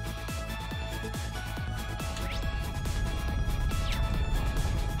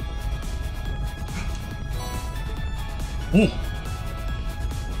 Ooh.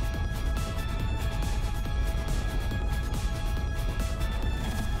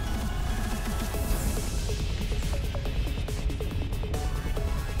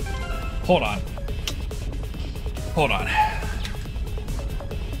 Hold on. Hold on.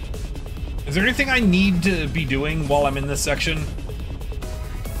 Is there anything I need to be doing while I'm in this section?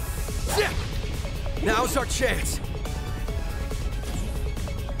 Yeah. Now's our chance.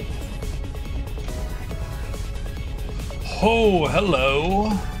 Oh,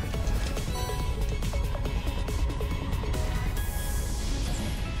 hello.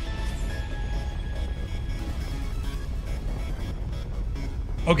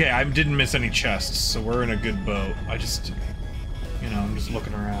 Okay, I didn't miss any chests, so we're in a good boat. I just, you know, I'm just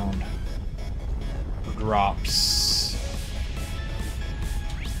looking around for drops.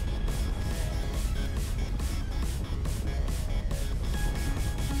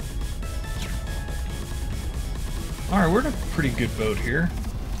 Alright, we're in a pretty good boat here.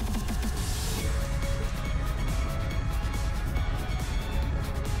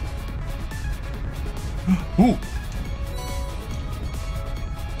 Ooh!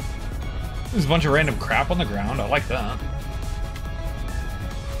 There's a bunch of random crap on the ground. I like that.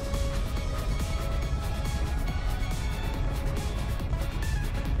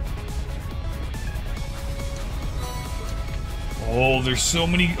 Oh, there's so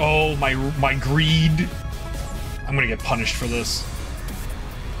many. Oh, my greed. I'm gonna get punished for this.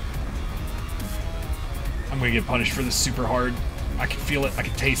 I'm gonna get punished for this super hard. I can feel it. I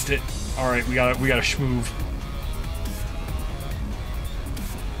can taste it. All right, we gotta schmoove.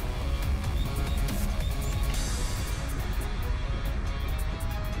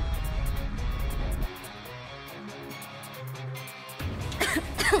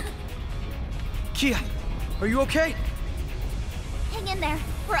 Kia, are you okay? Hang in there.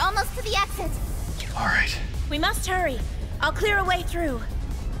 We're almost to the exit. All right. We must hurry. I'll clear a way through.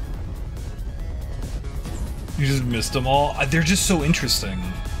 You just missed them all. They're just so interesting.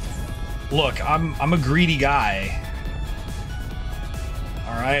 Look, I'm a greedy guy.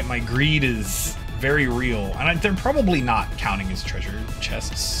 All right, my greed is very real, and they're probably not counting as treasure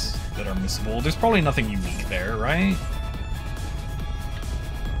chests that are missable. There's probably nothing unique there, right?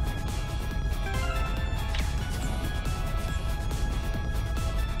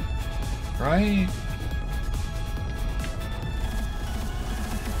 Right?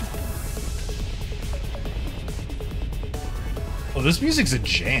 Oh, this music's a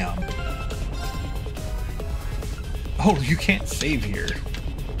jam. Oh, you can't save here.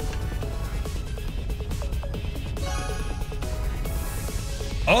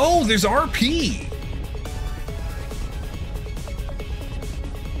 Oh, there's RP!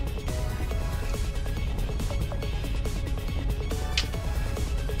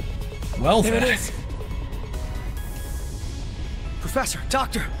 Well, there it is. Professor,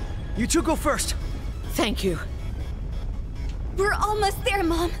 Doctor, you two go first. Thank you. We're almost there,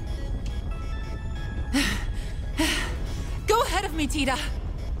 Mom. Go ahead of me, Tita.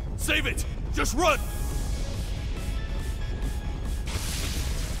 Save it! Just run!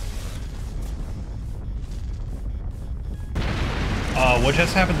 What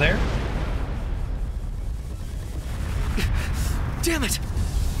just happened there? Damn it!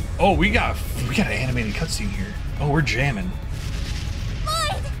 Oh, we got an animated cutscene here. Oh, we're jamming.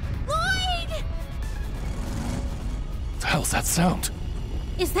 Lloyd! Lloyd! The hell's that sound?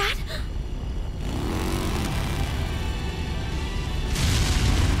 Is that?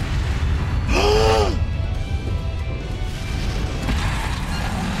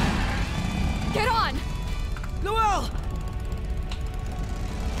 Get on! Noel!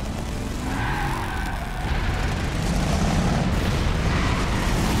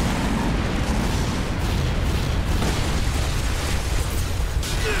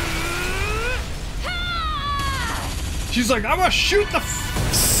 She's like, I'm gonna shoot the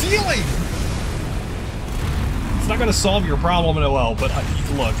ceiling. It's not gonna solve your problem, Noel, but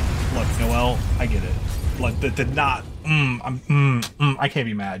look, Noel, I get it. Like, that did not, I can't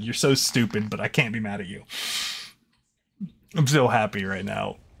be mad. You're so stupid, but I can't be mad at you. I'm so happy right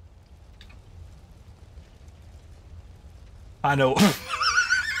now. I know.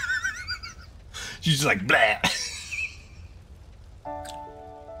 She's just like, blah.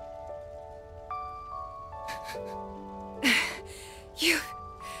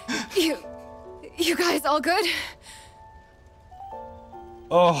 You guys all good?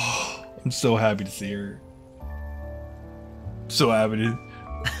 Oh, I'm so happy to see her. So happy to.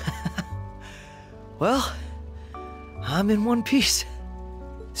 Well, I'm in one piece.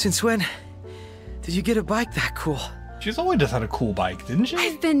 Since when did you get a bike that cool? She's always just had a cool bike, didn't she?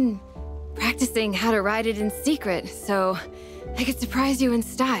 I've been practicing how to ride it in secret, so I could surprise you in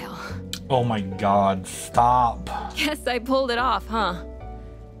style. Oh my god, stop. Guess I pulled it off, huh?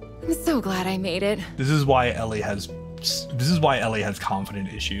 I'm so glad I made it. This is why Ellie has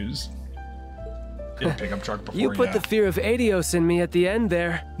confident issues. In a pickup truck before. You put the fear of Adios in me at the end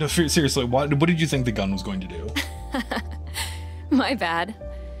there. No, seriously, what did you think the gun was going to do? My bad.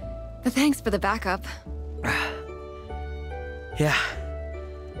 But thanks for the backup. Yeah.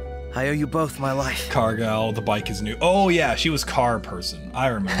 I owe you both my life. Cargal, the bike is new. Oh yeah, she was car person. I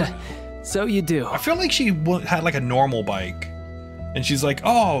remember now. So you do. I feel like she had like a normal bike. And she's like,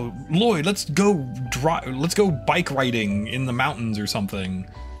 oh, Lloyd, let's go bike riding in the mountains or something.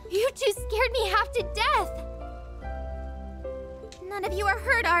 You two scared me half to death. None of you are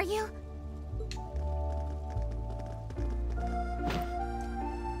hurt, are you?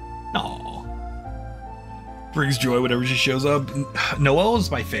 Aww. Brings joy whenever she shows up. Noel is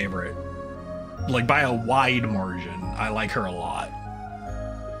my favorite. Like, by a wide margin. I like her a lot.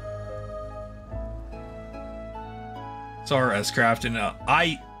 Saw her S-Craft and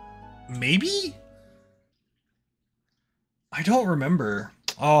maybe? I don't remember.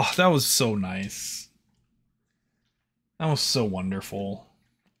 Oh, that was so nice. That was so wonderful.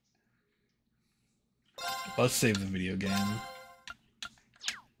 Let's save the video game.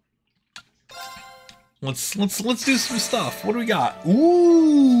 Let's do some stuff. What do we got?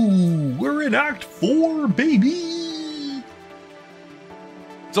 Ooh, we're in Act 4, baby.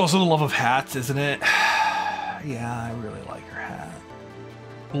 It's also the love of hats, isn't it? Yeah, I really like her hat.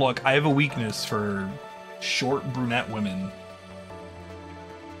 Look, I have a weakness for short brunette women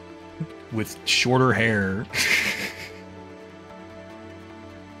with shorter hair.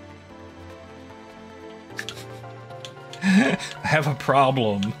 I have a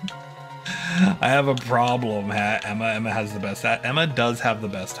problem. I have a problem, hat. Emma has the best hat. Emma does have the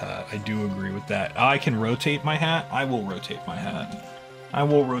best hat. I do agree with that. I can rotate my hat. I will rotate my hat. I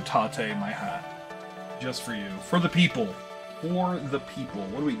will rotate my hat. Just for you. For the people. For the people.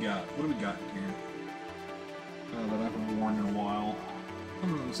 What do we got? What do we got here? That I haven't worn in a while.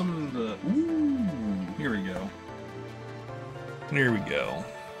 Some of the... Ooh. Here we go. Here we go.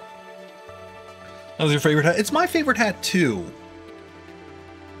 That was your favorite hat? It's my favorite hat, too.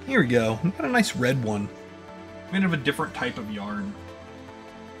 Here we go. We've got a nice red one. Made of a different type of yarn.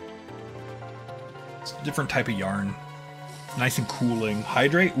 It's a different type of yarn. Nice and cooling.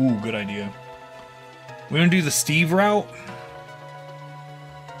 Hydrate? Ooh, good idea. We gonna do the Cteve route?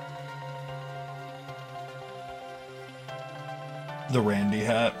 The Randy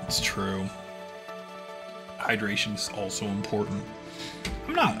hat. It's true. Hydration is also important.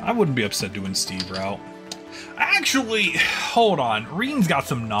 I wouldn't be upset doing Cteve route. Actually, hold on. Reen's got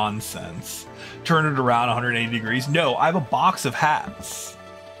some nonsense. Turn it around 180 degrees. No, I have a box of hats.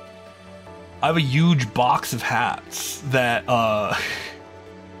 I have a huge box of hats that,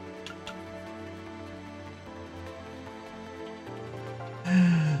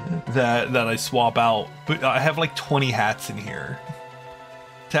 that I swap out. But I have like 20 hats in here.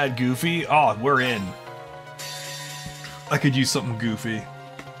 Tad goofy? Oh, we're in. I could use something goofy.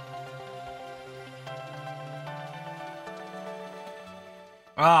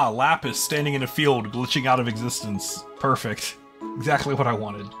 Ah, Lapis standing in a field, glitching out of existence. Perfect. Exactly what I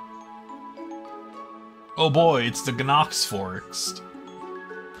wanted. Oh boy, it's the Gnox Forest.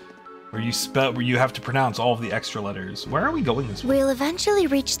 Where you have to pronounce all of the extra letters. Where are we going this way? We'll eventually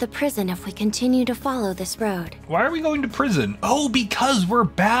reach the prison if we continue to follow this road. Why are we going to prison? Oh, because we're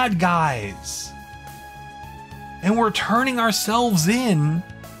bad guys. And we're turning ourselves in.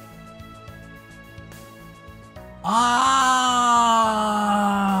 Ah,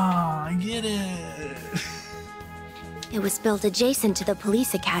 I get it. It was built adjacent to the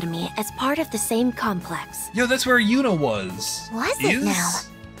police academy as part of the same complex. Yo, that's where Yuna was. Was it now?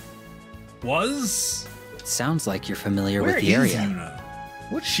 Was? sounds like you're familiar Where with the is area. Yuna?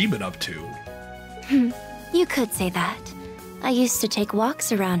 What's she been up to? You could say that. I used to take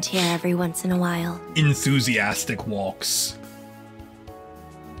walks around here every once in a while. Enthusiastic walks.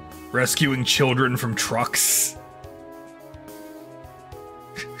 Rescuing children from trucks.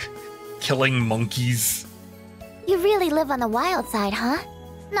 Killing monkeys. You really live on the wild side, huh?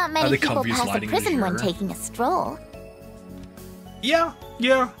 Not many the people comfiest pass a lighting prison is when here. taking a stroll. Yeah.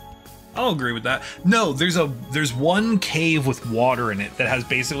 I'll agree with that. No, there's one cave with water in it that has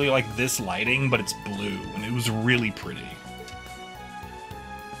basically like this lighting, but it's blue, and it was really pretty.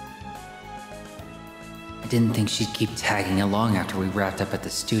 I didn't think she'd keep tagging along after we wrapped up at the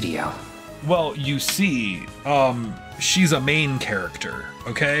studio. Well, you see, she's a main character,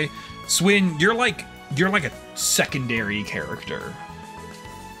 okay? Swin, you're like a secondary character.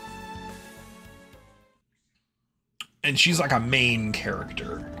 And she's like a main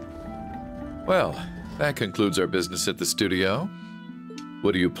character. Well, that concludes our business at the studio.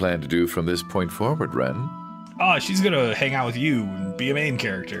 What do you plan to do from this point forward, Ren? She's gonna hang out with you and be a main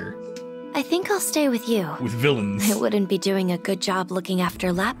character. I think I'll stay with you. With villains. I wouldn't be doing a good job looking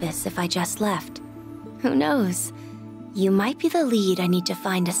after Lapis if I just left. Who knows? You might be the lead I need to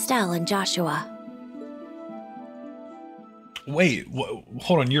find Estelle and Joshua. Wait,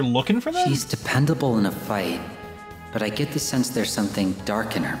 hold on, you're looking for them? She's dependable in a fight, but I get the sense there's something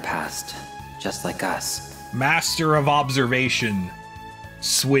dark in her past, just like us. Master of observation.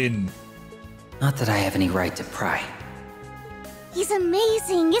 Swin. Not that I have any right to pry. He's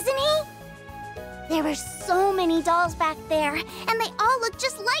amazing, isn't he? There were so many dolls back there, and they all look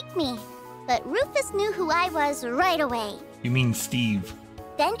just like me. But Rufus knew who I was right away. You mean Cteve.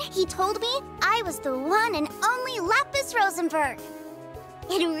 Then he told me I was the one and only Lapis Rosenberg.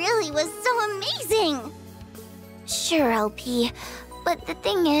 It really was so amazing. Sure, LP, but the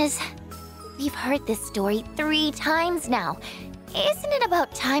thing is, we've heard this story 3 times now. Isn't it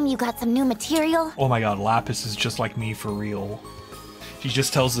about time you got some new material? Oh my god, Lapis is just like me for real. She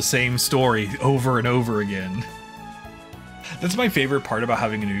just tells the same story over and over again. That's my favorite part about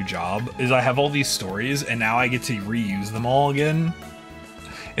having a new job, is I have all these stories and now I get to reuse them all again.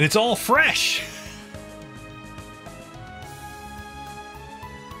 And it's all fresh!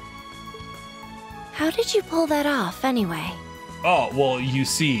 How did you pull that off, anyway? Oh, well, you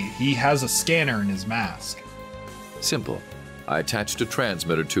see, he has a scanner in his mask. Simple. I attached a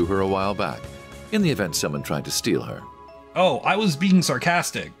transmitter to her a while back, in the event someone tried to steal her. Oh, I was being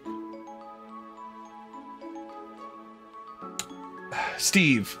sarcastic.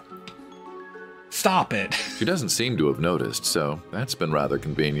 Steve. Stop it. She doesn't seem to have noticed, so that's been rather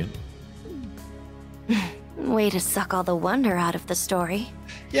convenient. Way to suck all the wonder out of the story.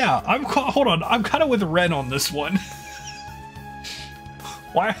 Yeah, hold on, I'm kind of with Ren on this one.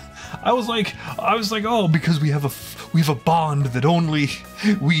 Why? I was like, oh, because we have a bond that only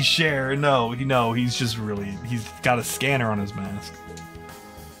we share. No, he's got a scanner on his mask.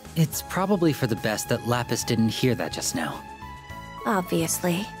 It's probably for the best that Lapis didn't hear that just now.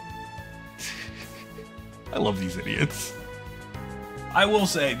 Obviously. I love these idiots. I will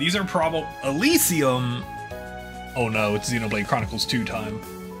say, these are probably Elysium. Oh no, it's Xenoblade Chronicles 2 time.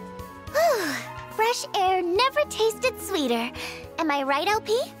 Fresh air never tasted sweeter. Am I right,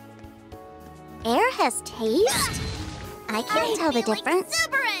 LP? Air has taste? I can't tell the difference.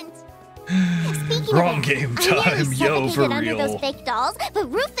 Speaking Wrong of it, game I nearly time, yo, for suffocated under real. those fake dolls,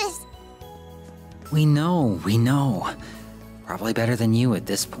 but Rufus... We know. Probably better than you at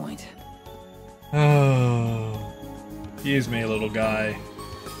this point. Oh, excuse me, little guy.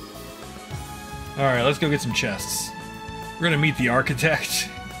 Alright, let's go get some chests. We're gonna meet the architect.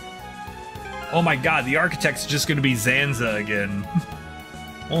 Oh my god, the architect's just gonna be Zanza again.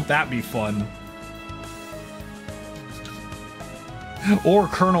 Won't that be fun? Or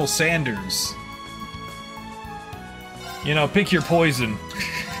Colonel Sanders. You know, pick your poison.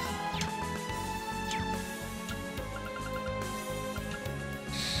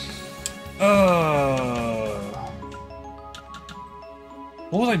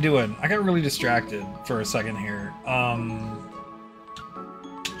 What was I doing? I got really distracted for a second here.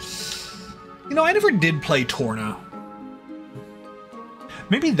 You know, I never did play Torna.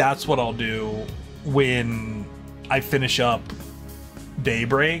 Maybe that's what I'll do when I finish up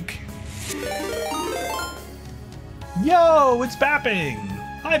Daybreak. Yo, it's Bapping!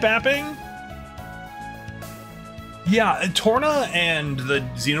 Hi, Bapping! Yeah, Torna and the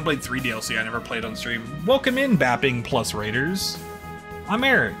Xenoblade 3 DLC I never played on stream. Welcome in, Bapping Plus Raiders. I'm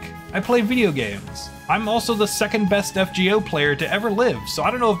Eric. I play video games. I'm also the second best FGO player to ever live, so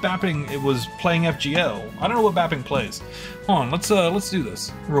I don't know if Bapping was playing FGO. I don't know what Bapping plays. Hold on, let's do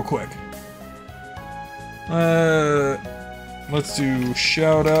this real quick. Let's do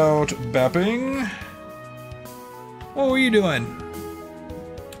shout out Bapping. What were you doing?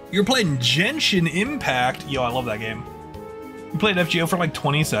 You're playing Genshin Impact. Yo, I love that game. You played FGO for like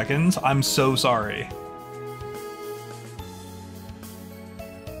 20 seconds. I'm so sorry.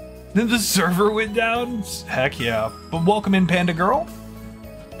 Then the server went down? Heck yeah. But welcome in, Panda Girl.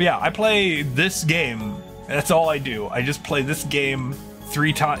 But yeah, I play this game. That's all I do. I just play this game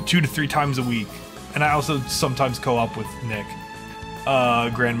 2 to 3 times a week. And I also sometimes co-op with Nick.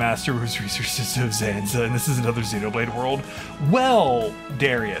 Grandmaster whose researches of Zanza, and this is another Xenoblade world. Well,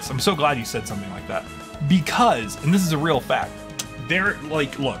 Darius, I'm so glad you said something like that. Because, and this is a real fact, they're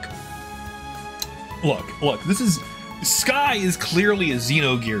like, look, this is, Sky is clearly a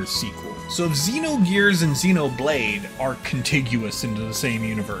Xenogears sequel. So if Xenogears and Xenoblade are contiguous into the same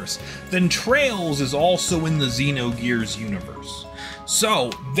universe, then Trails is also in the Xenogears universe.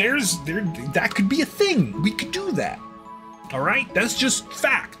 So that could be a thing. We could do that. All right, that's just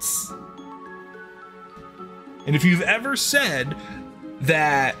facts. And if you've ever said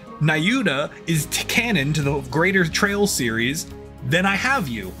that Nayuta is canon to the greater Trails series, then I have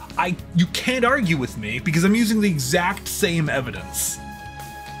you. You can't argue with me because I'm using the exact same evidence.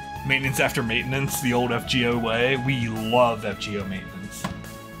 Maintenance after maintenance, the old FGO way. We love FGO maintenance.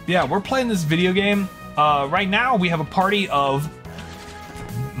 Yeah, we're playing this video game. Right now we have a party of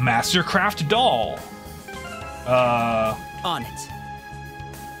Mastercraft Doll. On it.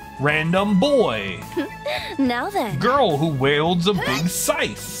 Random Boy. Now then. Girl who wields a big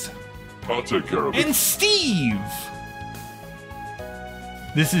scythe. I'll take care of it. And Cteve.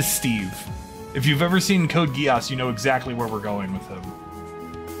 This is Cteve. If you've ever seen Code Geass, you know exactly where we're going with him.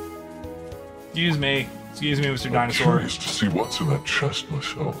 Excuse me, Mr. Dinosaur. I'm curious to see what's in that chest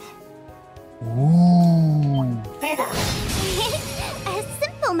myself. Ooh. A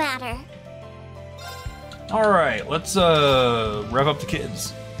simple matter. All right, let's rev up the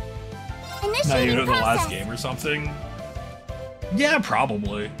kids. Initiating Now you know the last process. game or something. Yeah,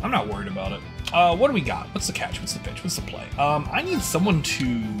 probably. I'm not worried about it. What do we got? What's the catch? What's the pitch? What's the play? I need someone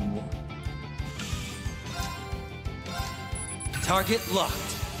to... Target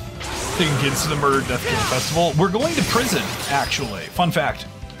locked. Taking kids to the Murder Death Kill Festival. We're going to prison, actually. Fun fact.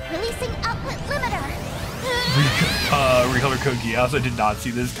 Releasing output limiter. Recolor Code Geass. I did not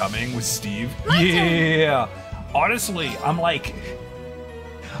see this coming with Steve. My Yeah. Honestly, I'm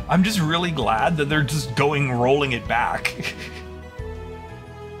just really glad that they're just rolling it back.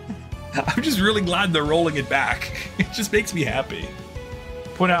 I'm just really glad they're rolling it back. It just makes me happy.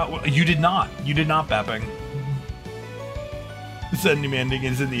 Point out, you did not Bapping. Sending ending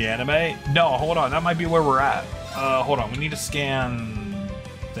is in the anime? No, hold on, that might be where we're at. Hold on, we need to scan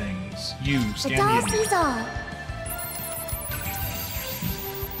things. Scan the ending. sees all.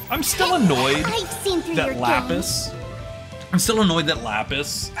 I'm still annoyed I've seen through your that Lapis. I'm still annoyed that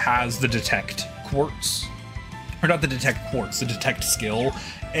Lapis has the detect quartz. Or not the detect quartz, the detect skill,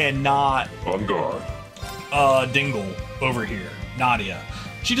 and not On guard. Dingle over here, Nadia.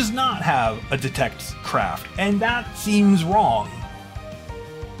 She does not have a detect craft, and that seems wrong.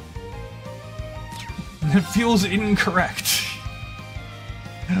 It feels incorrect.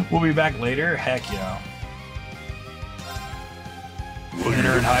 We'll be back later? Heck yeah.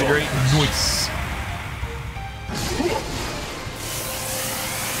 Enter and hydrate. Nice.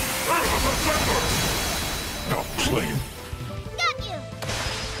 Now clean. Got you.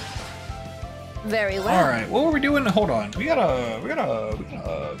 Very well. All right, what were we doing? Hold on. We gotta.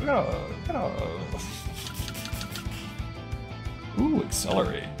 Ooh,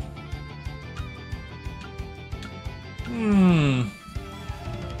 accelerate.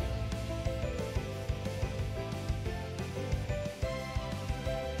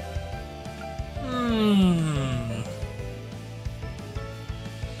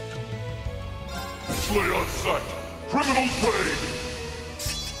 Slay on sight. Criminal trade.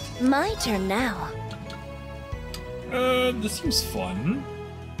 My turn now. This seems fun.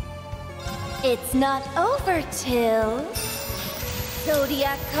 It's not over till...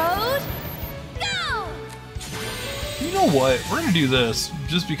 Zodiac Code, go! You know what? We're gonna do this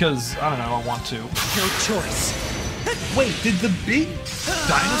just because, I don't know, I want to. No choice. Wait, did the big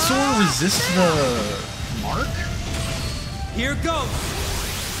dinosaur resist the mark? Here goes.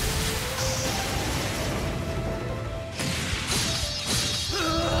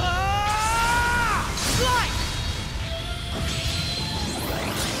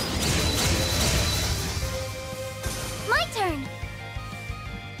 My turn.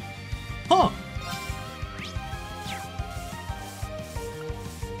 Huh.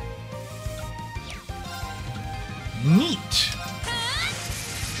 Neat.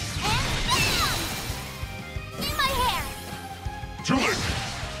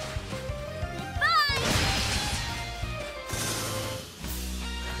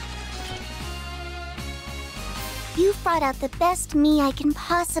 You've brought out the best me I can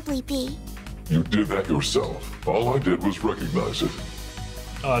possibly be. You did that yourself. All I did was recognize it.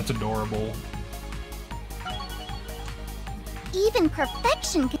 Oh, that's adorable. Even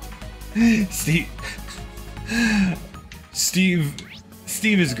perfection can... Steve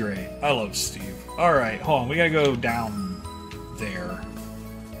is great. I love Steve. Alright, hold on. We gotta go down there.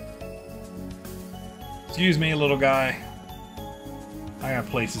 Excuse me, little guy. I got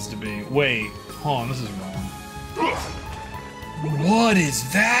places to be. Wait, hold on. This is wrong. What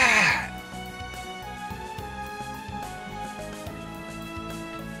is that?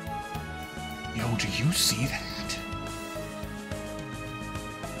 Yo, do you see that?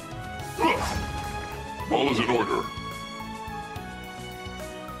 All is in order.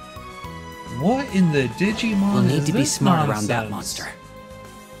 What in the Digimon We'll need is to be this smart nonsense? around that monster.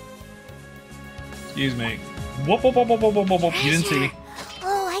 Excuse me. Whoop, whoop, whoop, whoop, whoop, whoop, whoop. You didn't see me.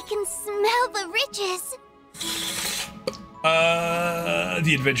 Oh, I can smell the riches.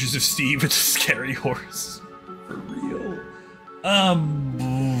 The Adventures of Steve with the Scary Horse. For real.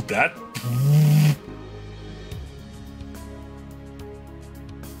 That.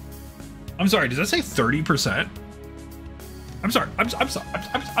 I'm sorry, does that say 30%? I'm sorry, I'm sorry,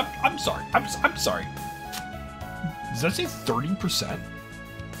 I'm sorry, I'm sorry. Does that say 30%?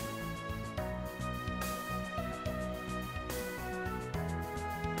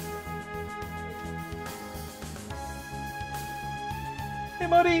 Hey,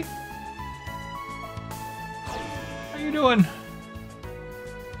 buddy. How you doing?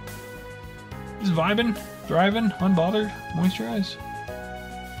 Just vibing, driving, unbothered, moisturize.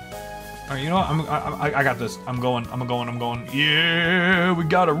 All right, you know what? I got this. I'm going. Yeah, we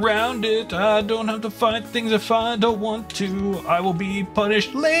got around it. I don't have to fight things if I don't want to. I will be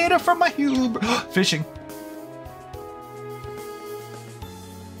punished later for my hubris. Fishing.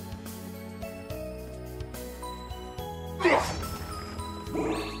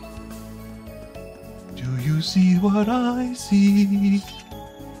 Do you see what I see?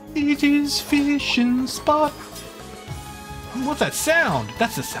 It is fishing spot. What's that sound?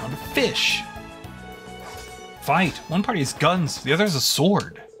 That's the sound of fish. Fight. One party has guns, the other has a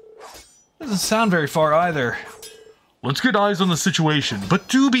sword. Doesn't sound very far either. Let's get eyes on the situation, but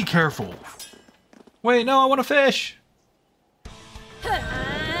do be careful. Wait, no, I want to fish.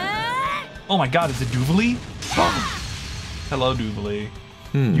 Oh my god, is it Duvalie? Hello, Duvalie.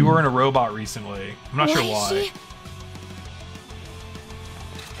 You were in a robot recently. I'm not sure why.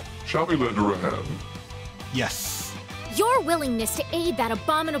 Shall we lend her a hand? Yes. Your willingness to aid that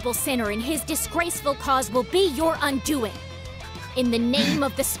abominable sinner in his disgraceful cause will be your undoing. In the name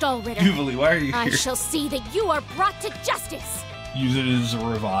of the Stall Ritter, Duvalie, why are you I here? shall see that you are brought to justice. Use it as a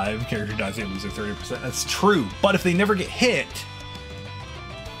revive. Character dies, they lose their 30%. That's true. But if they never get hit,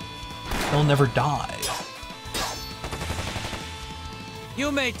 they'll never die.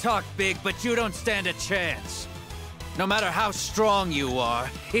 You may talk big, but you don't stand a chance. No matter how strong you are,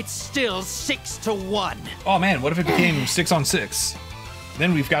 it's still 6-1. Oh man, what if it became 6-on-6?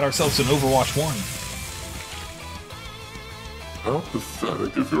 Then we've got ourselves an Overwatch 1. How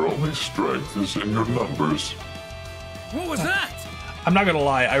pathetic if your only strength is in your numbers. What was that? I'm not gonna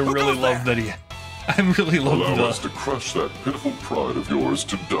lie, I really love that he... I really love Allow us to crush that pitiful pride of yours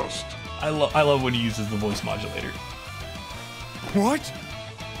to dust. I love when he uses the voice modulator. What?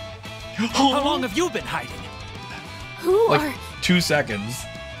 How long have you been hiding? Who Like are... 2 seconds.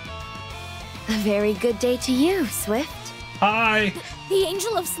 A very good day to you, Swift. Hi! The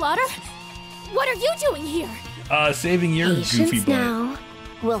Angel of Slaughter? What are you doing here? Saving your goofy Patience butt. now.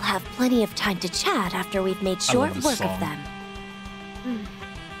 We'll have plenty of time to chat after we've made I love short this work song. of them.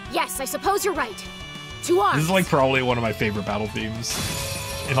 Yes, I suppose you're right. To arms. This is like probably one of my favorite battle themes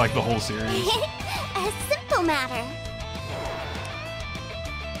in like the whole series. A simple matter.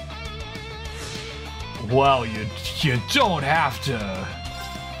 Well, you don't have to.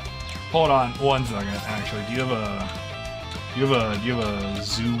 Hold on 1 second. Actually, do you have a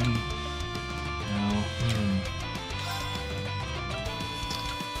zoom? No.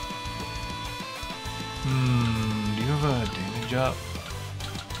 Do you have a damage up?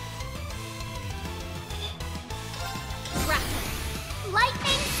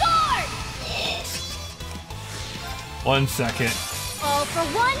 Lightning sword! 1 second. All for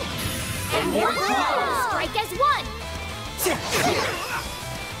one, and one. Strike as one.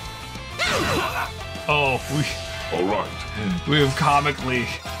 Oh, All right. we have comically.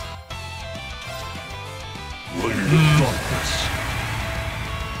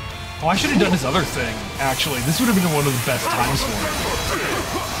 Oh, I should have done his other thing. Actually, this would have been one of the best times for it.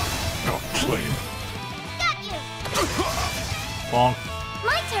 Not playing. Got you! Bonk.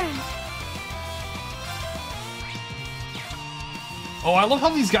 My turn! Oh, I love how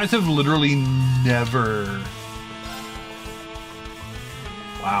these guys have literally never...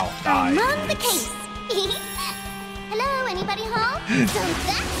 Wow, I'm died. on the case. Hello, anybody home? So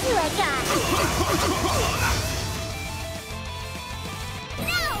that's who I got.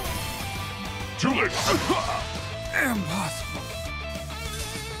 Too late. Impossible.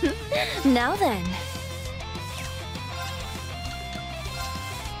 Now then.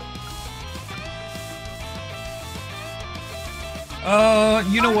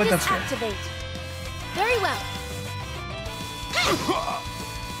 You know what? That's fair. Activate. Very well.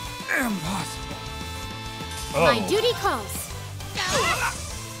 Impossible. Oh. My duty calls.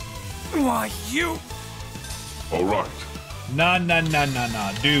 Why, you? All right. Nah.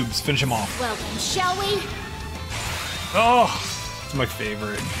 Dubes, finish him off. Well then, shall we? Oh, it's my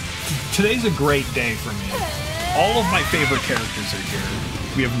favorite. Today's a great day for me. All of my favorite characters are here.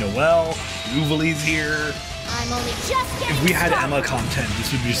 We have Noel, Uvally's here. I'm only just getting If we had started. Emma content,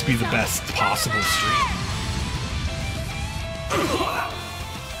 this would just be the best possible stream.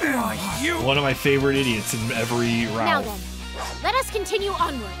 Why, you? One of my favorite idiots in every round. Now then, let us continue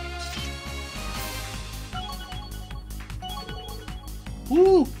onward.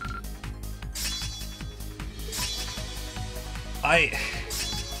 Woo! I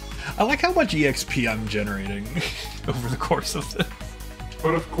like how much EXP I'm generating over the course of this.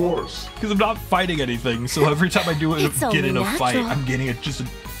 But of course. Because I'm not fighting anything, so every time I do It's get in a only fight, natural. I'm getting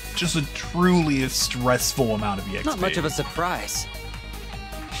just a truly stressful amount of EXP. Not much of a surprise.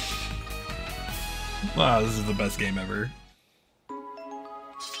 Wow, this is the best game ever.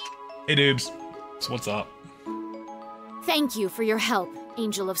 Hey, dudes. So what's up? Thank you for your help,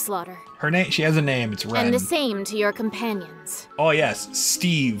 Angel of Slaughter. Her name, she has a name, it's Ren. And the same to your companions. Oh yes,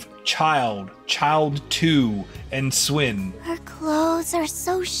 Cteve, Child 2, and Swin. Her clothes are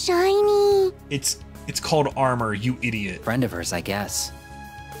so shiny. It's called armor, you idiot. Friend of hers, I guess.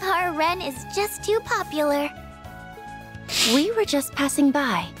 Our Ren is just too popular. We were just passing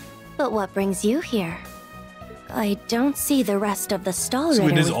by. But what brings you here? I don't see the rest of the stall Swin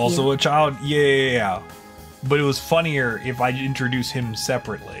rider is with also you. a child? Yeah. But it was funnier if I introduced him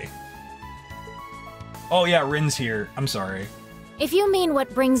separately. Oh yeah, Rin's here. I'm sorry. If you mean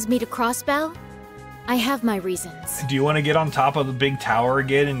what brings me to Crossbell, I have my reasons. Do you want to get on top of the big tower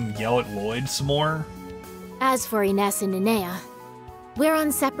again and yell at Lloyd some more? As for Ines and Inea, we're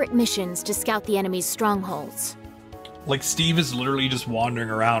on separate missions to scout the enemy's strongholds. Like, Cteve is literally just wandering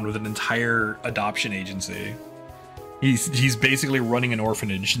around with an entire adoption agency. He's basically running an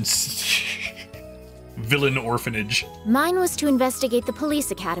orphanage. Villain orphanage. Mine was to investigate the police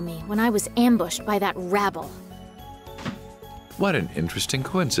academy when I was ambushed by that rabble. What an interesting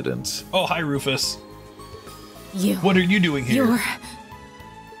coincidence. Oh, hi, Rufus. You. What are you doing here? You're...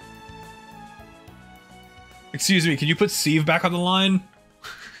 Excuse me, can you put Cteve back on the line?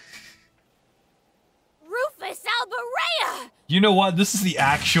 Rufus Alberea! You know what? This is the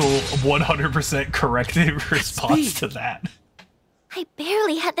actual 100% corrective response to that. I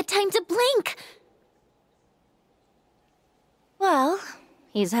barely had the time to blink. Well,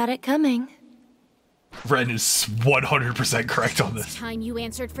 he's had it coming. Ren is 100% correct on this. Time you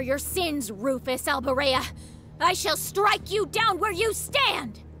answered for your sins, Rufus Alberea. I shall strike you down where you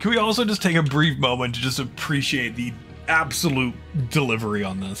stand! Can we also just take a brief moment to just appreciate the absolute delivery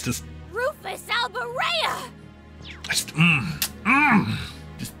on this? Just, Rufus Alberea! just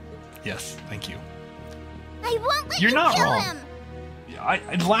yes, thank you. I won't let You're you not kill wrong.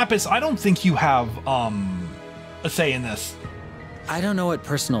 him. Lapis, I don't think you have a say in this. I don't know what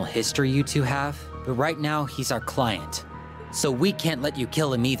personal history you two have, but right now he's our client. So we can't let you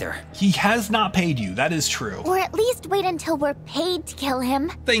kill him either. He has not paid you, that is true. Or at least wait until we're paid to kill him.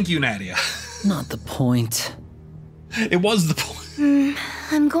 Thank you, Nadia. Not the point. It was the point.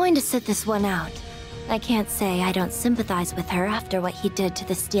 I'm going to sit this one out. I can't say I don't sympathize with her after what he did to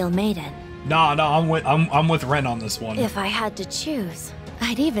the Steel Maiden. Nah, I'm with Ren on this one. If I had to choose,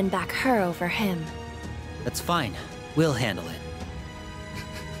 I'd even back her over him. That's fine. We'll handle it.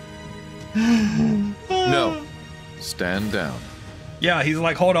 No. Stand down. Yeah, he's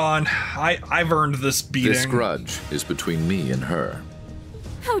like, hold on. I've earned this beating. This grudge is between me and her.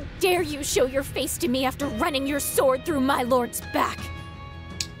 How dare you show your face to me after running your sword through my lord's back?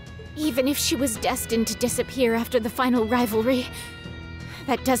 Even if she was destined to disappear after the final rivalry,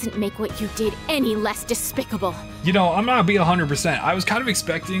 that doesn't make what you did any less despicable. You know, I'm not being 100%. I was kind of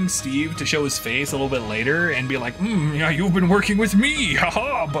expecting Cteve to show his face a little bit later and be like, yeah, you've been working with me,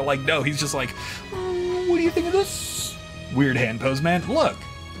 haha. But like, no, he's just like, what do you think of this? Weird hand pose, man. Look.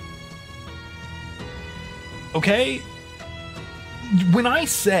 Okay? When I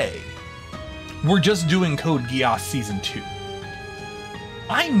say we're just doing Code Geass Season 2,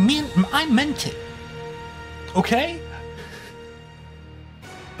 I meant it. Okay?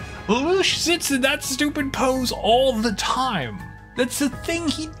 Lelouch sits in that stupid pose all the time. That's the thing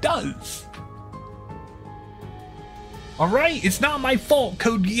he does. Alright? It's not my fault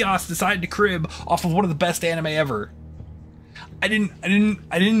Code Geass decided to crib off of one of the best anime ever. I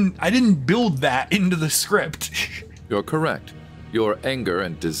didn't build that into the script. You're correct. Your anger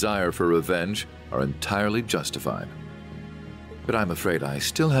and desire for revenge are entirely justified. But I'm afraid I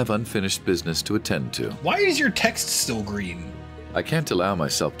still have unfinished business to attend to. Why is your text still green? I can't allow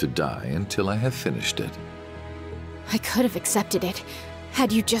myself to die until I have finished it. I could have accepted it,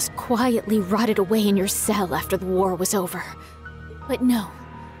 had you just quietly rotted away in your cell after the war was over. But no.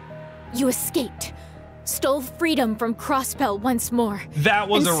 You escaped. Stole freedom from Crossbell once more. That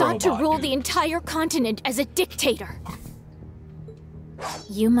was a robot, and sought to rule the entire continent as a dictator.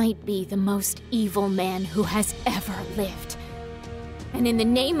 You might be the most evil man who has ever lived. And in the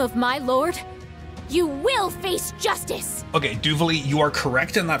name of my lord, you will face justice! Okay, Duvally, you are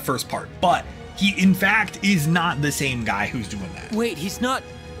correct in that first part, but he in fact is not the same guy who's doing that. Wait, he's not...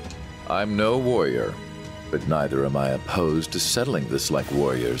 I'm no warrior, but neither am I opposed to settling this like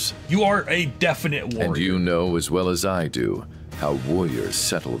warriors. You are a definite warrior. And you know as well as I do how warriors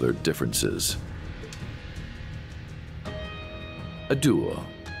settle their differences. A duel.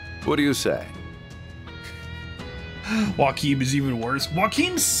 What do you say? Joaquin is even worse.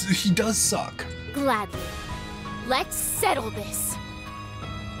 He does suck. Gladly. Let's settle this.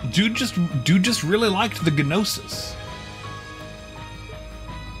 Dude just really liked the Gnosis.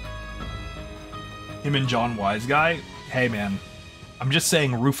 Him and John Wise guy. Hey man, I'm just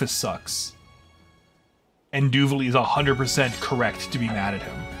saying Rufus sucks. And Duvally is 100% correct to be mad at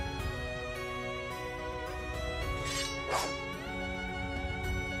him.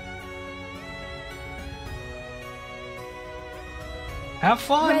 Have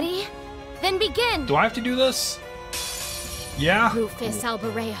fun. Ready? Then begin. Do I have to do this? Yeah. Rufus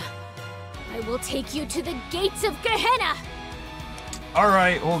Alberea, I will take you to the gates of Gehenna. All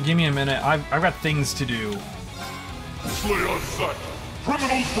right. Well, give me a minute. I've got things to do. Slay on sight.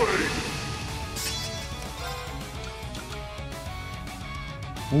 Criminal trade.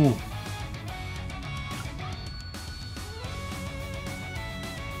 Ooh.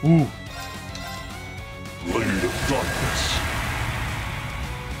 Ooh. Blade of darkness.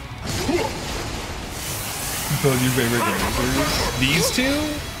 Those your favorite dancers? These two?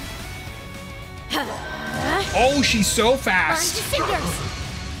 Oh, she's so fast!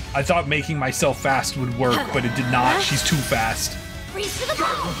 I thought making myself fast would work, but it did not. She's too fast.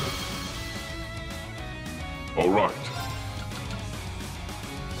 All right.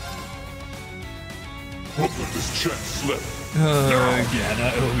 Won't let this chance slip. Yeah,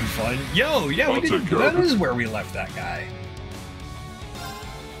 that'll be fun. Yo, yeah, we did. That is where we left that guy.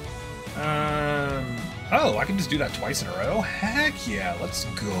 Oh, I can just do that twice in a row? Heck yeah, let's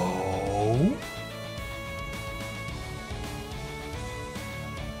go.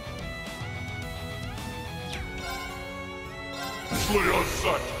 Slay on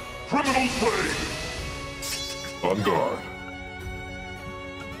sight. Criminal trade. On guard.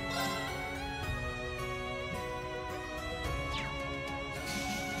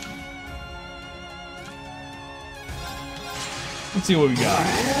 Let's see what we got.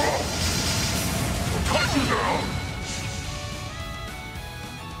 Cut you down.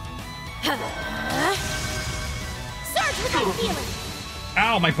 Surge without feeling.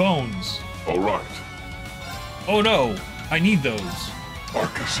 Ow, my bones. All right. Oh no, I need those.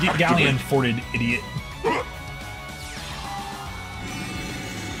 Get galleon forted, idiot.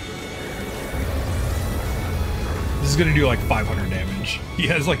 This is gonna do like 500 damage. He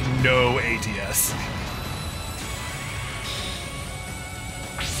has like no ATS.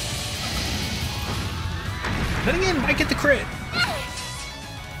 Then again, I get the crit.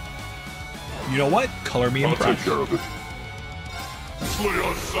 You know what? Color me I'll impressed. take care of it. Slay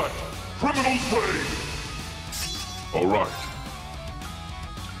on sight. Criminal trade. All right.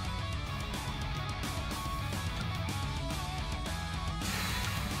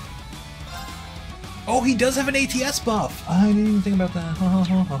 Oh, he does have an ATS buff. I didn't even think about that. Oh,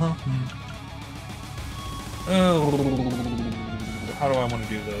 how do I want to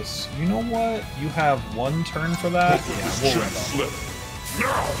do this? You know what? You have one turn for that. Yeah, we'll rip up.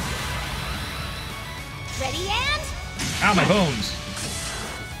 Now. Ready and? Ow, my bones.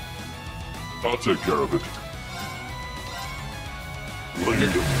 I'll take care of it.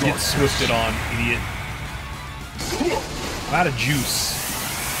 Get swifted on, idiot. I'm out of juice.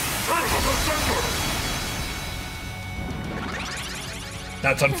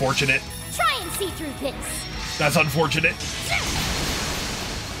 That's unfortunate. Try and see through this. That's unfortunate.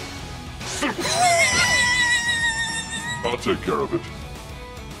 I'll take care of it.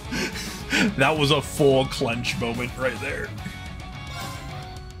 That was a full clench moment right there.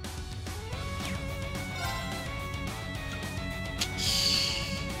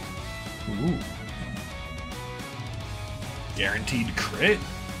 Ooh. Guaranteed crit.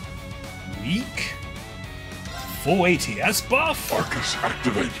 Weak. Full ATS buff. Focus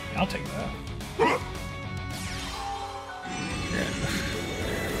activate. I'll take that.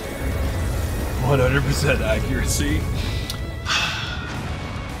 100% accuracy.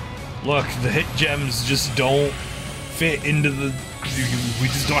 Look, the hit gems just don't fit into the... We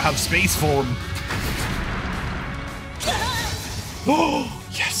just don't have space for them. Oh,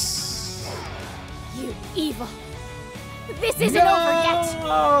 yes! You evil. This isn't over yet.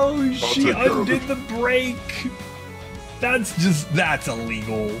 Oh, she undid the break. That's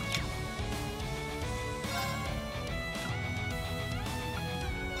illegal.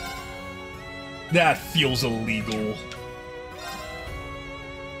 That feels illegal.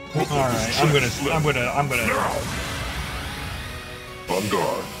 Alright, I'm gonna. On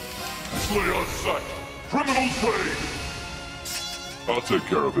guard. Slay on sight. Criminal trade. I'll take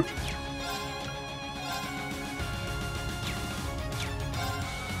care of it.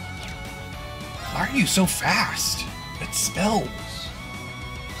 Why are you so fast? It spells.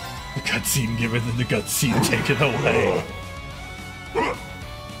 The cutscene given and the cutscene taken away.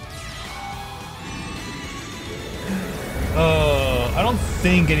 I don't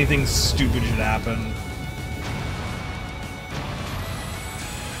think anything stupid should happen.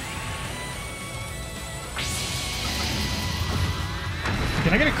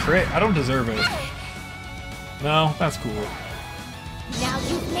 Can I get a crit? I don't deserve it. No, that's cool. Now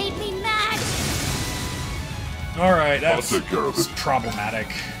you've made me mad. Alright, that's problematic.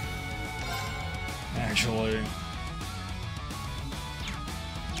 Actually.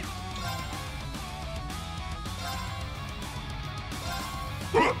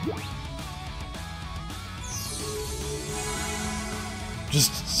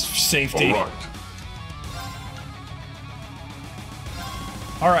 Just safety.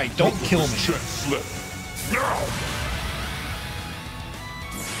 Alright, don't kill me.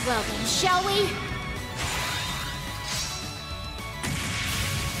 Well then, shall we?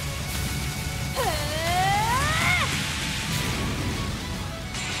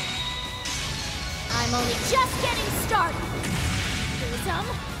 I'm only just getting started. Do some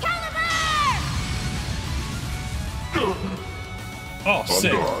caliber! Oh,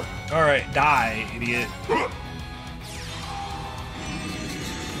 sick. Alright, die, idiot.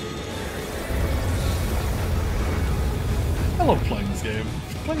 I love playing this game.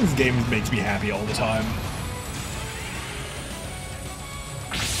 Playing this game makes me happy all the time.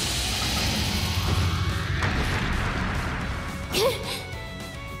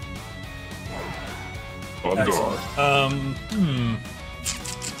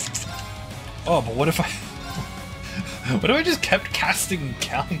 Oh, but what if I... what if I just kept casting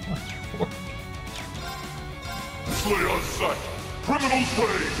Callie on your board? Slay on sight. Criminal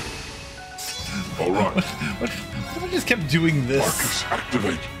trade. Alright. What if I just kept doing this? Focus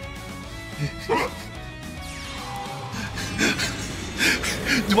activate.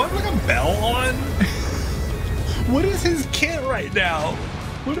 Do I have like a bell on? What is his kit right now?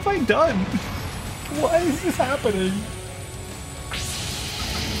 What have I done? Why is this happening?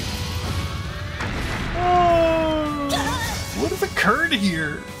 Oh, what has occurred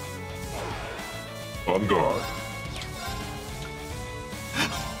here? On guard.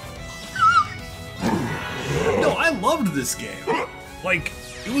 No, I loved this game. Like,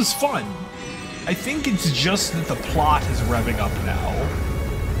 it was fun. I think it's just that the plot is revving up now.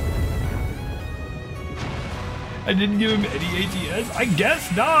 I didn't give him any ATS? I guess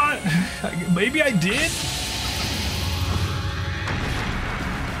not. Maybe I did?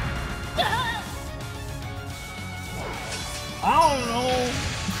 I don't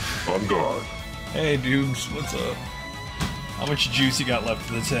know. On guard. Hey, dudes, what's up? How much juice you got left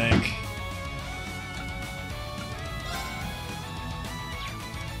in the tank?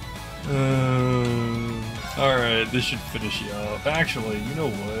 Alright, this should finish you up. Actually, you know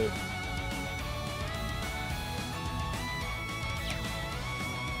what?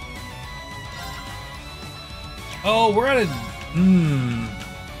 Oh, we're at a...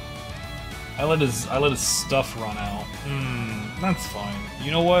 I let his stuff run out. That's fine.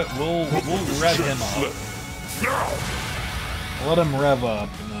 You know what? We'll rev him up. Let him rev up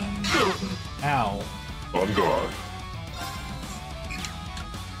and then... Ow. On guard.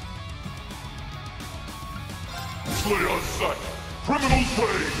 Slay on sight. Criminal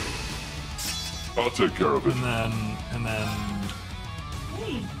trade. I'll take care of it. And then...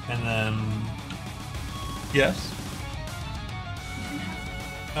 And then... Yes?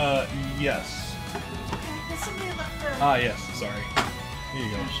 Yes. Ah, yes, sorry. Here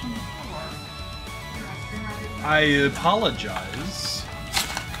you go. I apologize.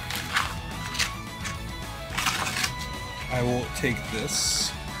 I will take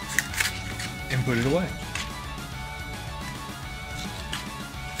this and put it away.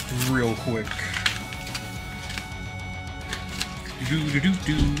 Real quick.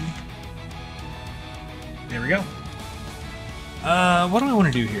 Do-do-do-do-do. There we go. What do I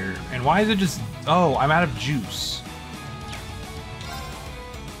want to do here? And why is it just... Oh, I'm out of juice.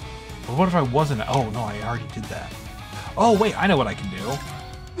 But what if I wasn't... Oh, no, I already did that. Oh, wait, I know what I can do.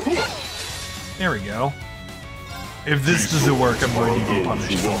 There we go. If this doesn't work, I'm going to get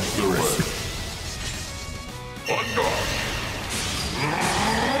punished for it.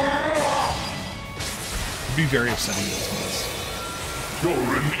 It'd be very upsetting if this was.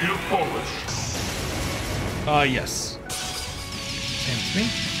 You're in polish. Yes. Same as me.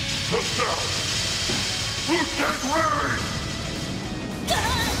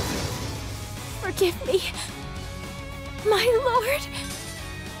 Forgive me, my lord.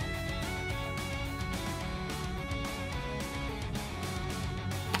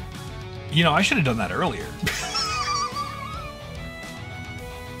 You know, I should have done that earlier.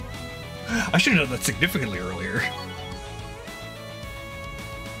 I should have done that significantly earlier.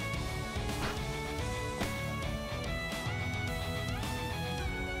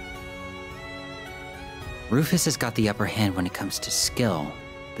 Rufus has got the upper hand when it comes to skill,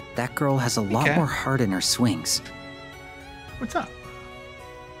 but that girl has a lot more heart in her swings. What's up?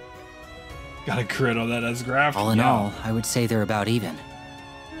 Got a crit on that as graph. All in all, I would say they're about even.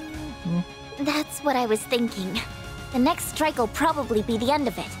 That's what I was thinking. The next strike will probably be the end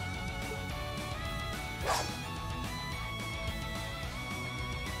of it.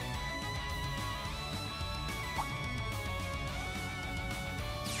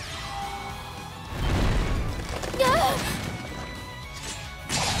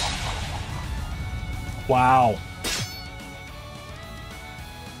 Wow.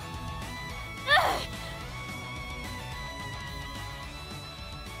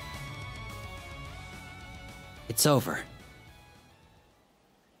 It's over.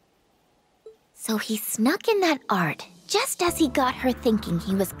 So he snuck in that art, just as he got her thinking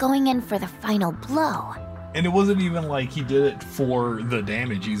he was going in for the final blow. And it wasn't even like he did it for the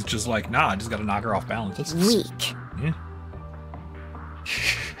damage. He's just like, nah, I just gotta knock her off balance. That's weak. Yeah.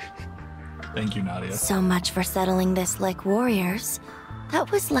 Thank you, Nadia. So much for settling this like warriors. That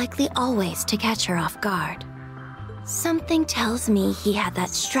was likely always to catch her off guard. Something tells me he had that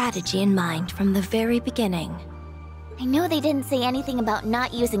strategy in mind from the very beginning. I know they didn't say anything about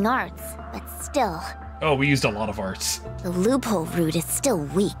not using arts, but still. Oh, we used a lot of arts. The loophole route is still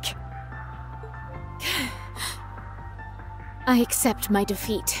weak. I accept my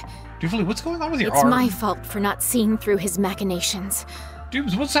defeat. Duvali, what's going on with your arm? It's my fault for not seeing through his machinations.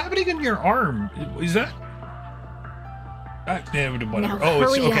 Dubes, what's happening in your arm? Is that... whatever. Now oh,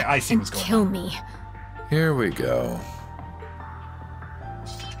 it's, hurry okay, up I see and what's going kill on. me. Here we go.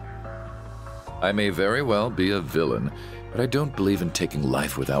 I may very well be a villain, but I don't believe in taking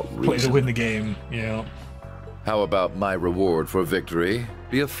life without reason. Play to win the game, yeah. How about my reward for victory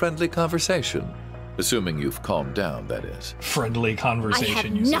be a friendly conversation? Assuming you've calmed down, that is. Friendly conversation, I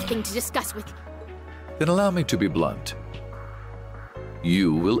have nothing to discuss with you. Then allow me to be blunt.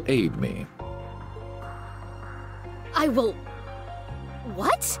 You will aid me. I will...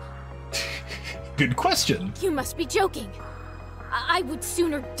 What? Good question. You must be joking. I would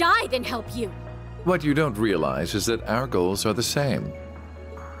sooner die than help you. What you don't realize is that our goals are the same.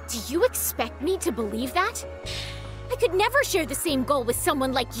 Do you expect me to believe that? I could never share the same goal with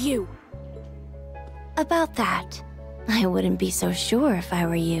someone like you. About that, I wouldn't be so sure if I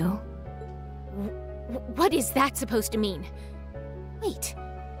were you. What is that supposed to mean? Wait,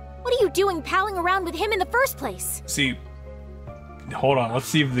 what are you doing palling around with him in the first place? See, hold on, let's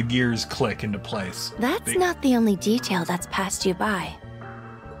see if the gears click into place. That's not the only detail that's passed you by.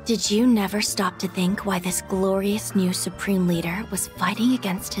 Did you never stop to think why this glorious new Supreme Leader was fighting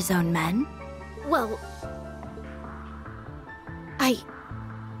against his own men? Well, I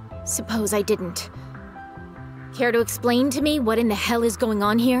suppose I didn't. Care to explain to me what in the hell is going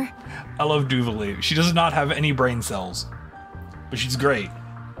on here? I love Duvali. She does not have any brain cells, but she's great.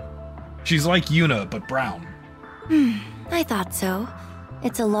 She's like Yuna, but brown. I thought so.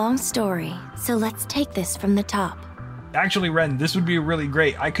 It's a long story, so let's take this from the top. Actually, Ren, this would be really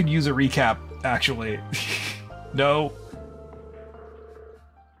great. I could use a recap, actually. No.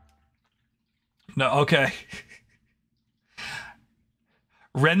 No, okay.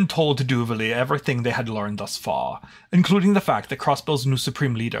 Ren told Duvali everything they had learned thus far, including the fact that Crossbell's new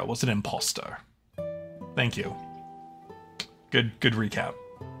supreme leader was an imposter. Thank you. Good recap.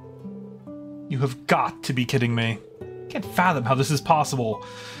 You have got to be kidding me. I can't fathom how this is possible,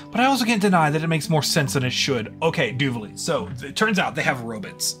 but I also can't deny that it makes more sense than it should. Okay, Duvali, so it turns out they have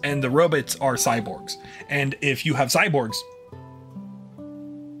robots, and the robots are cyborgs. And if you have cyborgs,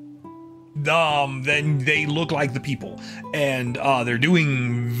 then they look like the people, and they're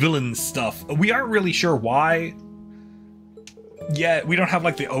doing villain stuff. We aren't really sure why. Yeah, we don't have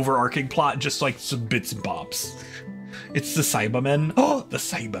like the overarching plot, just like some bits and bobs. It's the Cybermen. Oh, the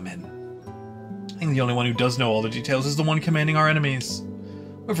Cybermen. I think the only one who does know all the details is the one commanding our enemies.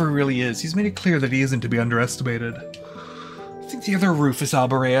 Whoever he really is, he's made it clear that he isn't to be underestimated. I think the other Rufus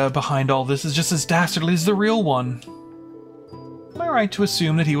Alberea behind all this is just as dastardly as the real one. Am I right to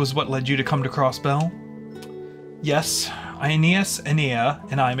assume that he was what led you to come to Crossbell? Yes, Aeneas, Aenea,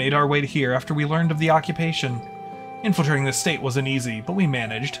 and I made our way to here after we learned of the occupation. Infiltrating the state wasn't easy, but we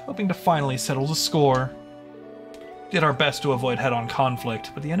managed, hoping to finally settle the score. We did our best to avoid head-on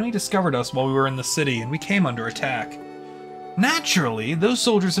conflict, but the enemy discovered us while we were in the city, and we came under attack. Naturally, those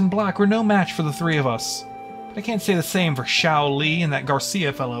soldiers in black were no match for the three of us. But I can't say the same for Xiao Li and that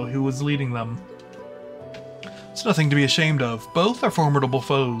Garcia fellow who was leading them. It's nothing to be ashamed of. Both are formidable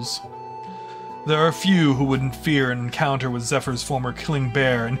foes. There are few who wouldn't fear an encounter with Zephyr's former killing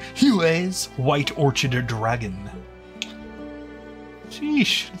bear and Hue's white orchid dragon.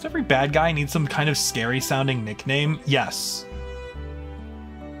 Sheesh, does every bad guy need some kind of scary-sounding nickname? Yes.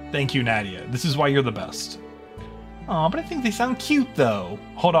 Thank you, Nadia. This is why you're the best. Aw, but I think they sound cute, though.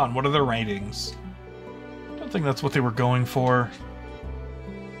 Hold on, what are their ratings? I don't think that's what they were going for.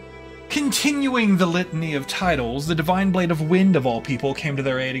 Continuing the litany of titles, the Divine Blade of Wind, of all people, came to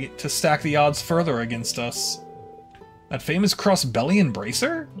their aid to stack the odds further against us. That famous Crossbellian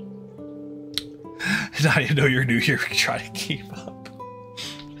bracer? I didn't know you're new here. Try to keep up.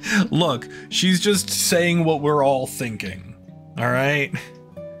 Look, she's just saying what we're all thinking. Alright?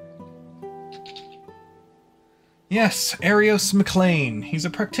 Yes, Arios McLean. He's a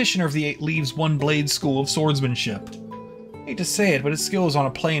practitioner of the 8 Leaves One Blade School of Swordsmanship. I hate to say it, but his skill is on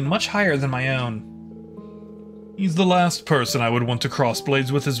a plane much higher than my own. He's the last person I would want to cross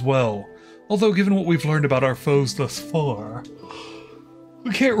blades with as well, although given what we've learned about our foes thus far,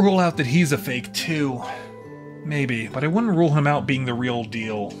 we can't rule out that he's a fake too. Maybe, but I wouldn't rule him out being the real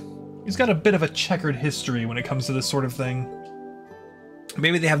deal. He's got a bit of a checkered history when it comes to this sort of thing.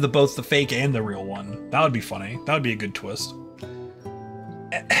 Maybe they have both the fake and the real one. That would be funny. That would be a good twist.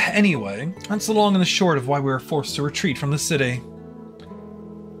 Anyway, that's the long and the short of why we were forced to retreat from the city.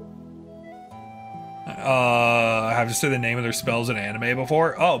 I have to say the name of their spells in anime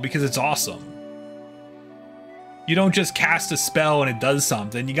before? Oh, because it's awesome. You don't just cast a spell and it does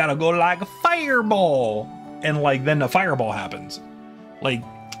something. You gotta go like a fireball. And like, then a fireball happens. Like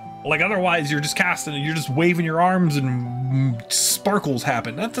otherwise you're just casting and you're just waving your arms and sparkles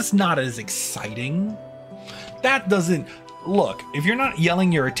happen. That's just not as exciting. That doesn't... Look, if you're not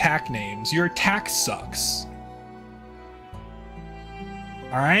yelling your attack names, your attack sucks.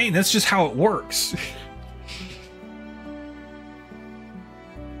 Alright? That's just how it works.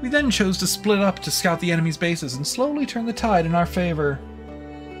 We then chose to split up to scout the enemy's bases and slowly turn the tide in our favor.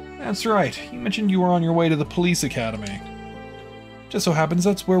 That's right, you mentioned you were on your way to the police academy. Just so happens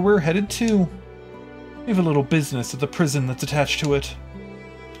that's where we're headed to. We have a little business at the prison that's attached to it.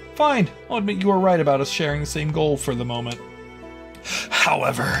 Fine, I'll admit you were right about us sharing the same goal for the moment.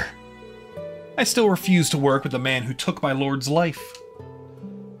 However, I still refuse to work with the man who took my lord's life.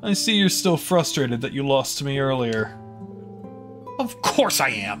 I see you're still frustrated that you lost to me earlier. Of course I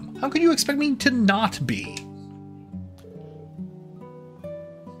am! How could you expect me to not be?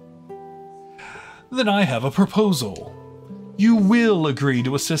 Then I have a proposal. You will agree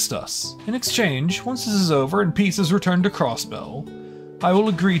to assist us. In exchange, once this is over and peace is returned to Crossbell, I will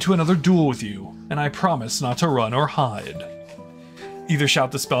agree to another duel with you, and I promise not to run or hide. Either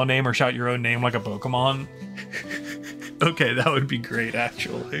shout the spell name or shout your own name like a Pokemon. Okay, that would be great,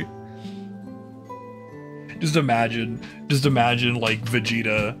 actually. Just imagine like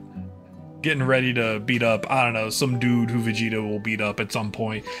Vegeta getting ready to beat up, I don't know, some dude who Vegeta will beat up at some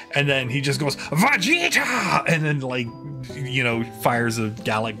point, and then he just goes, Vegeta! And then, like, you know, fires a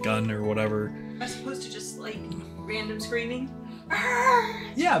Gallic gun or whatever. Am I supposed to just, like, random screaming?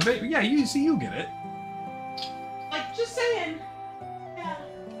 Yeah, but yeah, you get it. Like, just saying.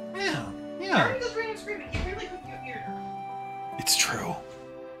 Yeah. Just random screaming. You really put your ear down. It's true.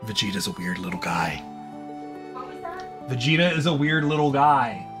 Vegeta's a weird little guy. What was that? Vegeta is a weird little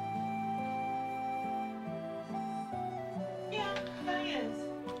guy. Yeah, that is.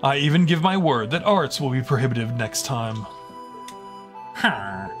 I even give my word that arts will be prohibitive next time.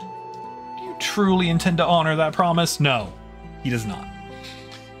 Huh. Do you truly intend to honor that promise? No, he does not.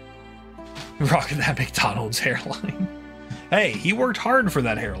 Rocking that McDonald's hairline. Hey, he worked hard for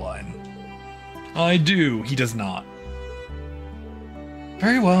that hairline. I do, he does not.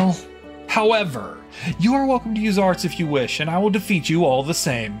 Very well. However, you are welcome to use arts if you wish, and I will defeat you all the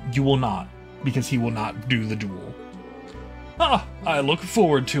same. You will not, because he will not do the duel. Ah, I look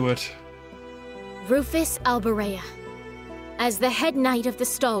forward to it. Rufus Alberea. As the head knight of the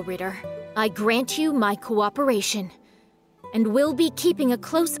Stall Ritter, I grant you my cooperation, and will be keeping a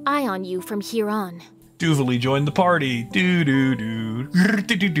close eye on you from here on. Duvalie joined the party. Do do do. Do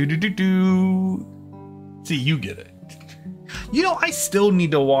do do do do do. See, you get it. You know, I still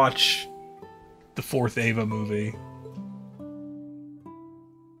need to watch the 4th Ava movie.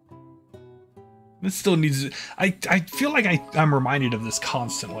 This still needs... I feel like I'm reminded of this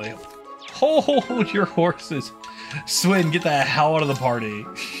constantly. Hold your horses. Swin, get the hell out of the party.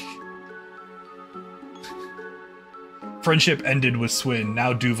 Friendship ended with Swin.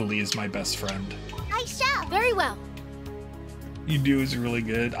 Now Duvalie is my best friend. I shall. Very well. You do is really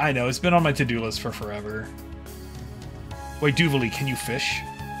good. I know, it's been on my to-do list for forever. Wait, Duvalie, can you fish?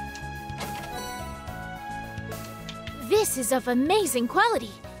 This is of amazing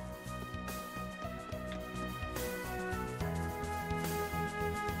quality.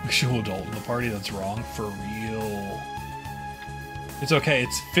 Actual adult in the party, that's wrong. For real. It's okay,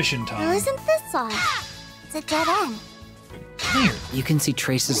 it's fishing time. Well, isn't this odd? It's a dead end. Here. You can see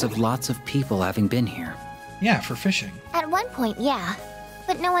traces of lots of people having been here. Yeah, for fishing. At one point, yeah.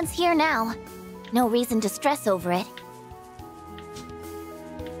 But no one's here now. No reason to stress over it.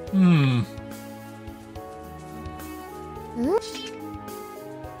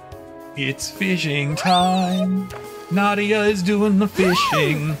 It's fishing time. Nadia is doing the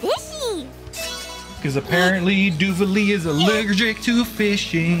fishing. Fishy! Because apparently Duvalie is allergic to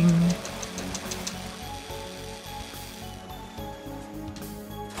fishing.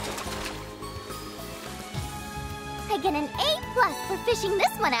 I get an A+ for fishing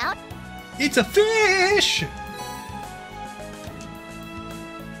this one out. It's a fish!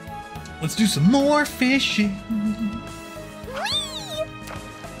 Let's do some more fishing. Whee!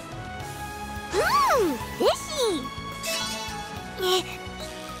 Fishy!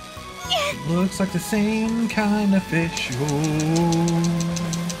 Looks like the same kind of fish. Oh.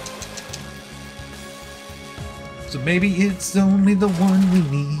 So maybe it's only the one we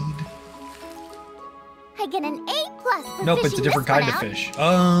need. I get an A+ for Nope, fishing it's a different this one kind of out. fish.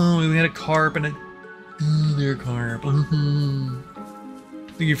 Oh, we had a carp and a... They're carp.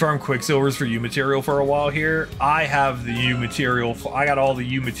 Think you farm Quicksilvers for U material for a while here? I have the U material. I got all the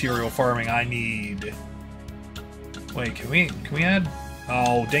U material farming I need. Wait, can we add?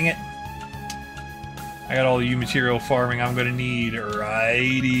 Oh, dang it. I got all the U material farming I'm gonna need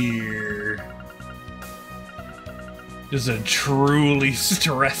right here. Just a truly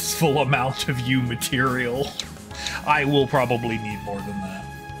stressful amount of U material. I will probably need more than that.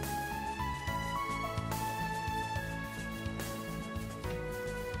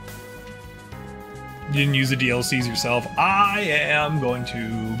 You didn't use the DLCs yourself? I am going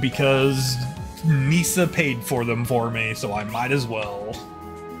to, because Nisa paid for them for me, so I might as well.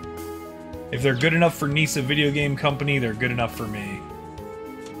 If they're good enough for Nisa Video Game Company, they're good enough for me.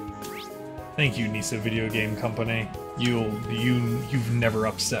 Thank you, Nisa Video Game Company. You've never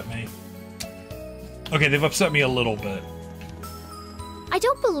upset me. Okay, they've upset me a little bit. I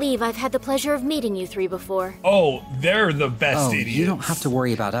don't believe I've had the pleasure of meeting you three before. Oh, they're the best idiots. You don't have to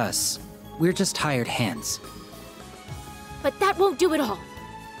worry about us. We're just hired hands. But that won't do it all.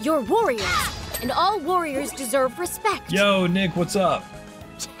 You're warriors, and all warriors deserve respect. Yo, Nick, what's up?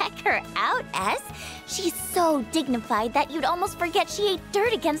 Check her out, S. She's so dignified that you'd almost forget she ate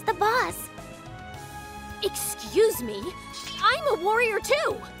dirt against the boss. Excuse me? I'm a warrior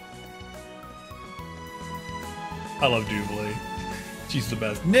too! I love Duvalie. She's the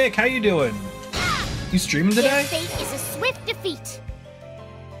best. Nick, how you doing? You streaming today? Their fate is a swift defeat.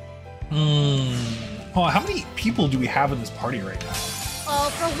 Oh, how many people do we have in this party right now? All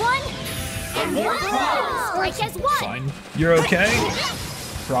for one, and one strike as one. Fine. You're okay?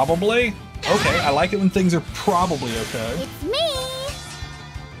 Probably? Okay, I like it when things are probably okay. It's me!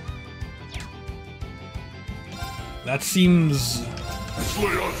 That seems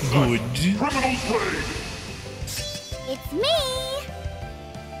good. It's me!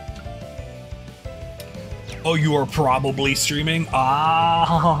 Oh, you are probably streaming?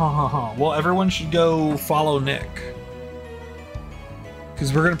 Ah, well, everyone should go follow Nick.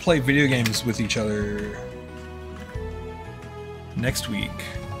 Because we're going to play video games with each other next week.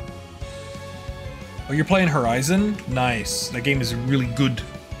 Oh, you're playing Horizon? Nice. That game is really good.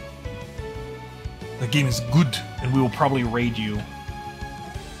 That game is good, and we will probably raid you.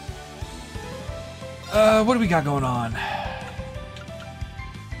 What do we got going on?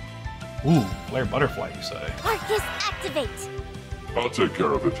 Ooh, Flare Butterfly, you say? Arcus, activate! I'll take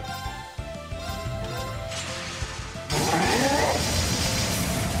care of it.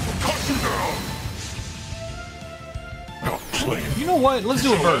 Cut you down! You know what? Let's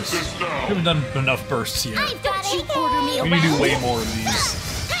do a burst. We haven't done enough bursts yet. I've got you order me We need to do way more of these.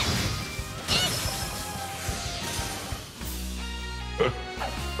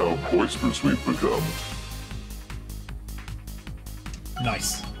 How boisterous we've become.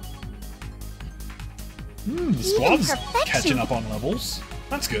 Nice. The squad's catching up on levels.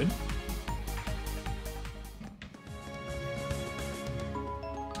 That's good.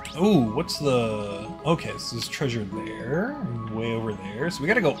 Oh, what's the... Okay, so there's treasure there, and way over there. So we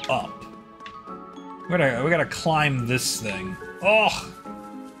gotta go up. We gotta climb this thing. Oh!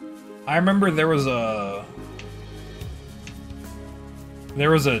 I remember there was a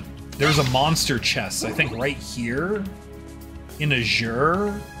monster chest, I think right here, in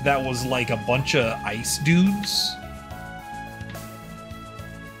Azure, that was like a bunch of ice dudes.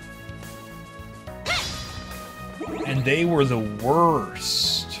 And they were the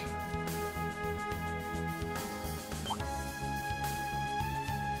worst.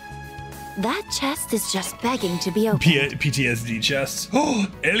 That chest is just begging to be opened. PTSD chest. Oh,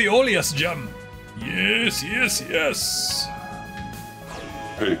 Aeolius gem. Yes, yes, yes.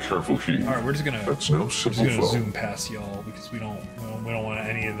 Hey, careful, Heath. All right, we're just gonna zoom past y'all because we don't want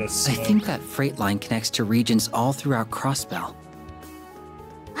any of this. I think that freight line connects to regions all throughout Crossbell.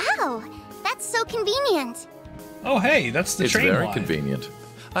 Wow, that's so convenient. Oh, hey, that's the train line. It's very line. convenient.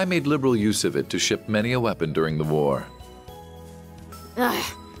 I made liberal use of it to ship many a weapon during the war. Ugh,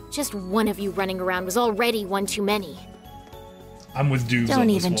 just one of you running around was already one too many. I'm with dudes. Don't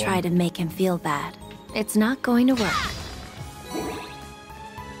even try to make him feel bad. It's not going to work.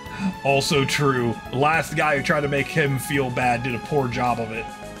 Also true. The last guy who tried to make him feel bad did a poor job of it.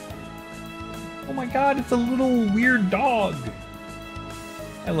 Oh my god, it's a little weird dog.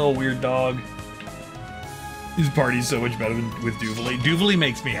 That little weird dog. This party's so much better than with Duvalie. Duvalie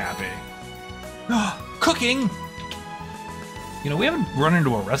makes me happy. Cooking! You know, we haven't run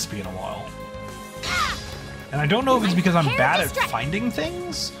into a recipe in a while. And I don't know if it's because I'm bad at finding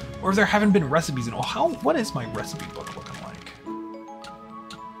things, or if there haven't been recipes in a while. What is my recipe book looking like?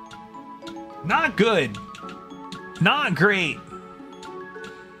 Not good. Not great.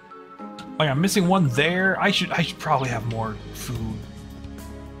 Like, I'm missing one there. I should probably have more food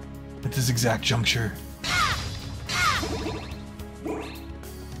at this exact juncture.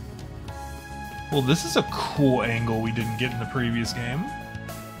 Well, this is a cool angle we didn't get in the previous game.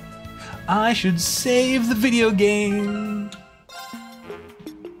 I should save the video game.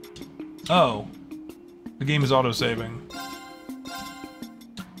 Oh. The game is auto-saving.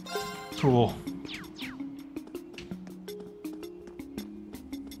 Cool.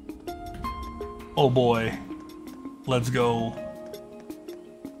 Oh boy. Let's go.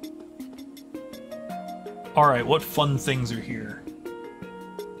 Alright, what fun things are here?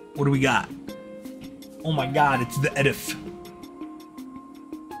 What do we got? Oh my god, it's the Edif.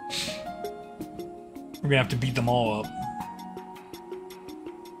 We're gonna have to beat them all up.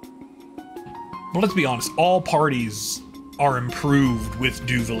 But let's be honest, all parties are improved with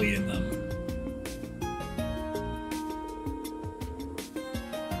Duvalie in them.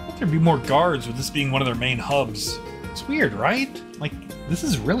 There'd be more guards with this being one of their main hubs. It's weird, right? Like, this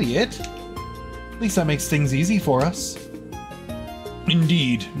is really it? At least that makes things easy for us.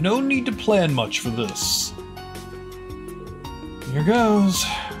 Indeed, no need to plan much for this. Here goes.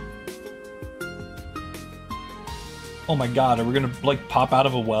 Oh my god, are we gonna, like, pop out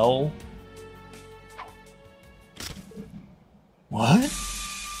of a well? What?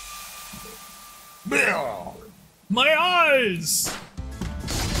 My eyes!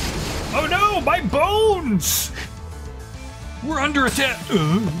 Oh no, my bones! We're under attack.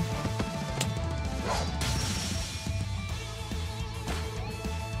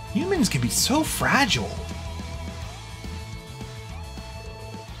 Humans can be so fragile.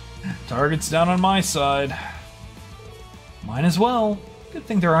 Target's down on my side. Mine as well. Good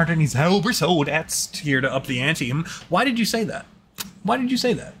thing there aren't any Zauber Soldats here to up the ante. Why did you say that? Why did you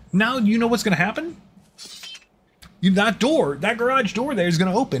say that? Now you know what's gonna happen? That door, that garage door there is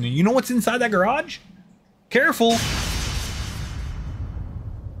gonna open, and you know what's inside that garage? Careful.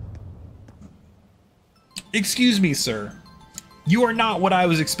 Excuse me, sir. You are not what I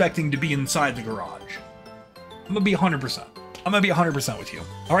was expecting to be inside the garage. I'm gonna be 100%. I'm gonna be 100% with you.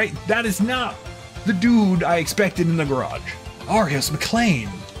 All right, that is not The dude I expected in the garage. Arius McLean.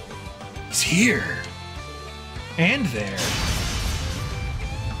 He's here. And there.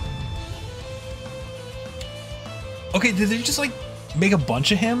 Okay, did they just like make a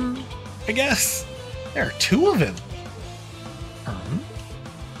bunch of him? I guess. There are two of him.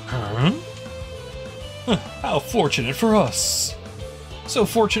 Huh? How fortunate for us. So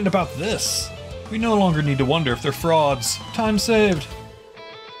fortunate about this. We no longer need to wonder if they're frauds. Time saved.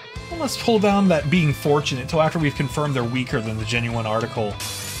 We must pull down that being fortunate till after we've confirmed they're weaker than the genuine article.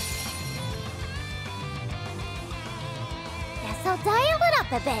 Guess I'll dial it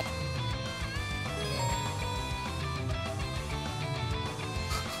up a bit.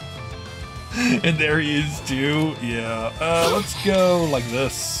 And there he is too. Yeah. Let's go like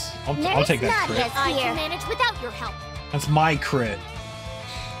this. I'll take that crit. I can manage without your help. That's my crit.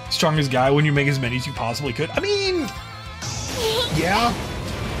 Strongest guy when you make as many as you possibly could. I mean, yeah.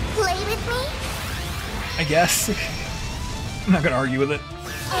 Play with me? I guess. I'm not gonna argue with it.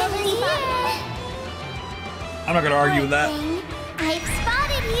 I'm not gonna argue with that. I've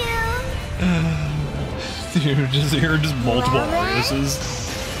spotted you. Here are just multiple Ariuses.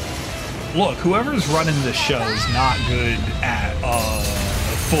 Look, whoever's running this show is not good at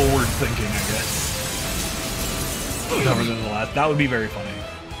forward thinking, I guess. Other than the last, that would be very funny.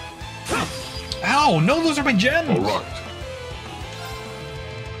 Ow! No, those are my gems. All right.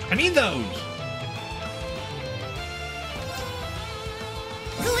 I need those.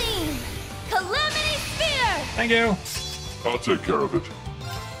 Gleam! Calamity Sphere! Thank you. I'll take care of it.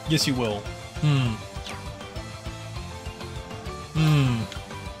 Yes, you will.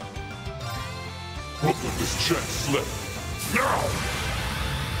 Don't let this chance slip. Now!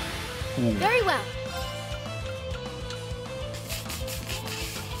 Ooh. Very well.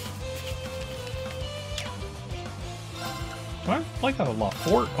 Do I like that a lot?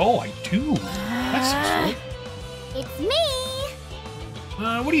 Oh, I do. That's sweet. It's me!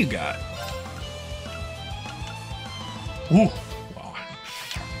 What do you got? Ooh. Wow.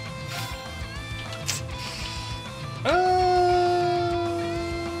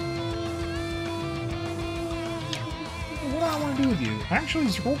 What do I want to do with you? Actually,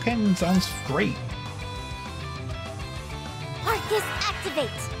 this roll cannon sounds great. Arcus activate!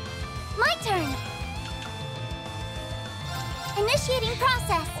 My turn! Initiating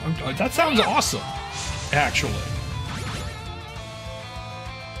process! That sounds awesome, actually.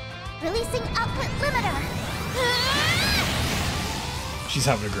 Releasing output limiter! She's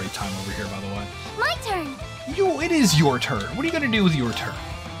having a great time over here, by the way. My turn! It is your turn. What are you gonna do with your turn?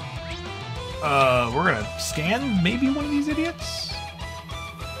 We're gonna scan maybe one of these idiots?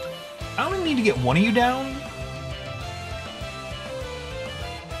 I only need to get one of you down.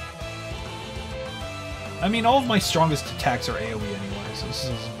 I mean, all of my strongest attacks are AoE anyway, so this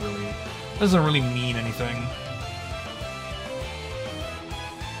doesn't really mean anything.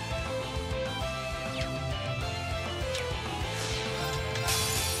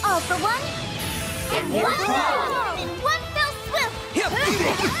 All for one, and one blow! In one fell swoop!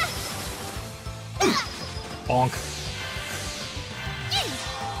 Bonk.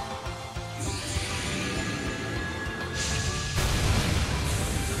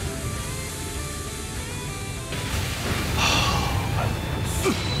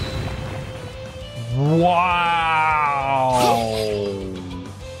 Wow!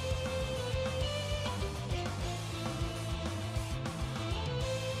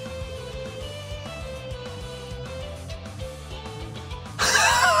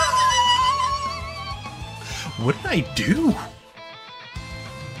 What did I do?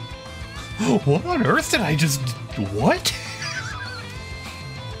 What on earth did I just... What?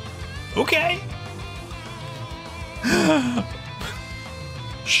 Okay.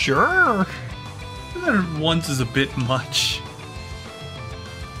 Sure. That once is a bit much.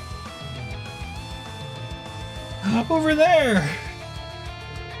 Over there.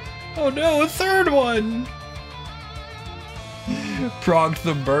 Oh no, a third one. Progged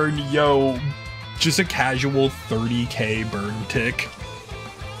the burn, yo. Just a casual 30k burn tick.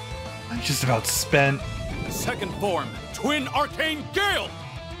 I'm just about spent. Second form, Twin Arcane Gale!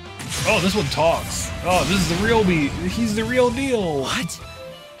 Oh, this one talks. Oh, this is the real me. He's the real deal. What?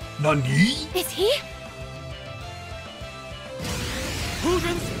 Nani? Is he?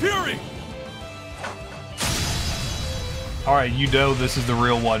 Fusion's Fury! Alright, you know this is the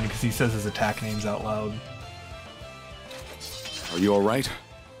real one because he says his attack names out loud. Are you alright?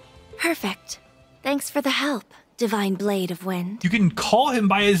 Perfect. Thanks for the help, Divine Blade of Wind. You can call him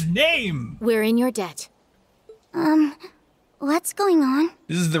by his name! We're in your debt. What's going on?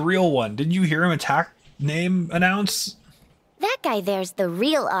 This is the real one. Didn't you hear him attack name announce? That guy there's the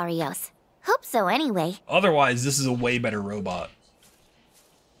real Arios. Hope so anyway. Otherwise, this is a way better robot.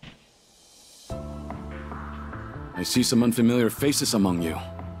 I see some unfamiliar faces among you,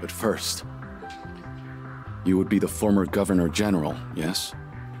 but first, you would be the former Governor General, yes?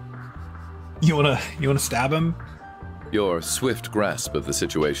 You wanna stab him? Your swift grasp of the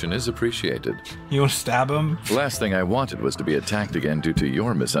situation is appreciated. You wanna stab him? The last thing I wanted was to be attacked again due to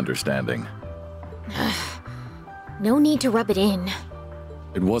your misunderstanding. No need to rub it in.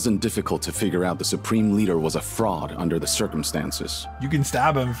 It wasn't difficult to figure out the Supreme Leader was a fraud under the circumstances. You can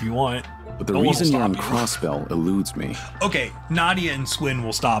stab him if you want. But the reason you're on Crossbell eludes me. Okay, Nadia and Swin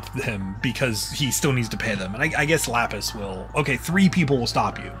will stop him because he still needs to pay them. And I guess Lapis will. Okay, 3 people will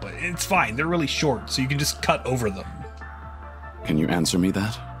stop you, but it's fine. They're really short, so you can just cut over them. Can you answer me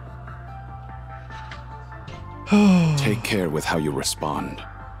that? Take care with how you respond.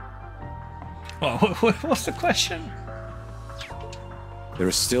 Well, what's the question? There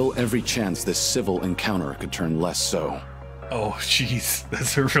is still every chance this civil encounter could turn less so. Oh, jeez.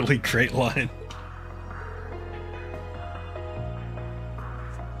 That's a really great line.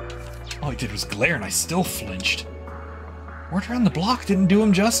 All he did was glare and I still flinched. Word around the block didn't do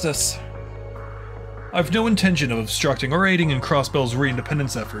him justice. I've no intention of obstructing or aiding in Crossbell's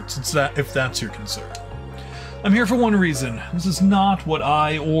re-independence efforts, if that's your concern. I'm here for one reason. This is not what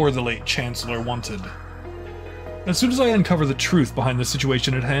I or the late Chancellor wanted. As soon as I uncover the truth behind the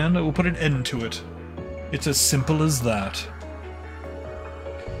situation at hand, I will put an end to it. It's as simple as that.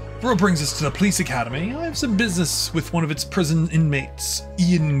 What brings us to the police academy? I have some business with one of its prison inmates,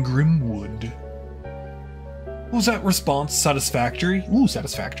 Ian Grimwood. Was that response satisfactory? Ooh,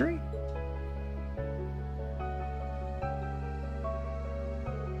 satisfactory?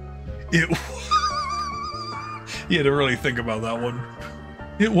 It You had to really think about that one.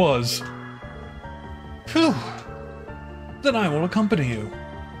 It was. Phew. Then I will accompany you.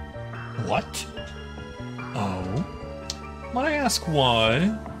 What? Oh? Might I ask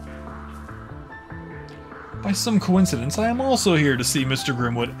why? By some coincidence, I am also here to see Mr.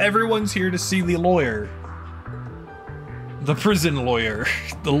 Grimwood. Everyone's here to see the lawyer. The prison lawyer.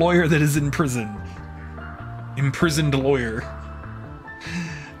 The lawyer that is in prison. Imprisoned lawyer.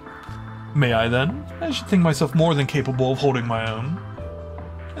 May I then? I should think myself more than capable of holding my own.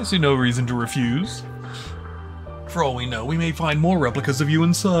 I see no reason to refuse. For all we know, we may find more replicas of you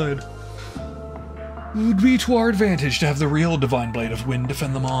inside. It would be to our advantage to have the real Divine Blade of Wind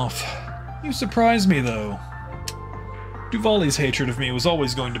defend them off. You surprise me, though. Duvali's hatred of me was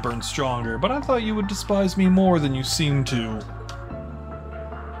always going to burn stronger, but I thought you would despise me more than you seem to.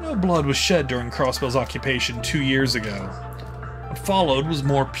 No blood was shed during Crossbell's occupation 2 years ago. What followed was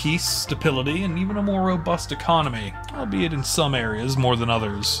more peace, stability, and even a more robust economy, albeit in some areas more than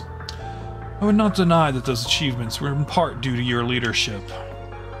others. I would not deny that those achievements were in part due to your leadership.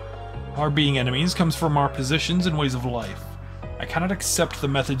 Our being enemies comes from our positions and ways of life. I cannot accept the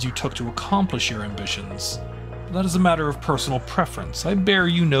methods you took to accomplish your ambitions. But that is a matter of personal preference. I bear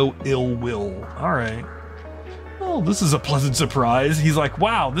you no ill will. Alright. Oh, this is a pleasant surprise. He's like,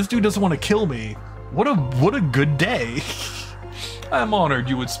 wow, this dude doesn't want to kill me. What a good day. I am honored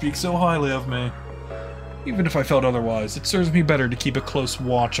you would speak so highly of me. Even if I felt otherwise, it serves me better to keep a close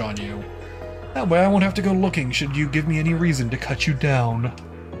watch on you. That way I won't have to go looking should you give me any reason to cut you down.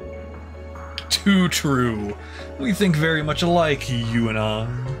 Too true. We think very much alike, you and I.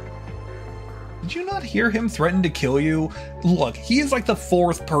 Did you not hear him threaten to kill you? Look, he is like the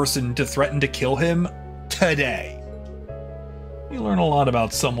 4th person to threaten to kill him today. You learn a lot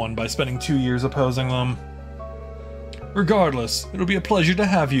about someone by spending 2 years opposing them. Regardless, it'll be a pleasure to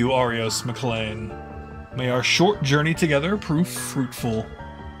have you, Arios McLean. May our short journey together prove fruitful.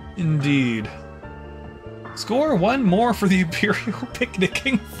 Indeed. Score 1 more for the Imperial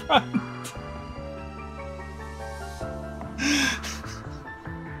Picnicking Front.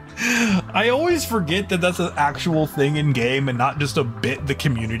 I always forget that that's an actual thing in game and not just a bit the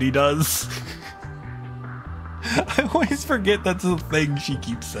community does. I always forget that's a thing she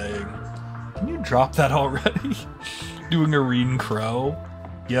keeps saying. Can you drop that already? Doing Arene Crow?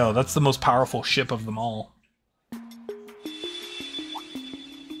 Yo, that's the most powerful ship of them all.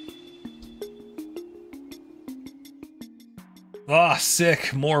 Ah,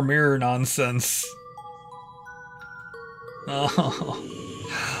 sick. More mirror nonsense. Oh.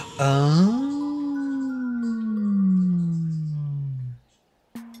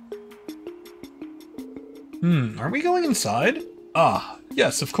 Are we going inside? Ah,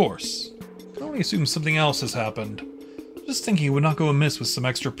 yes, of course. I can only assume something else has happened. Just thinking it would not go amiss with some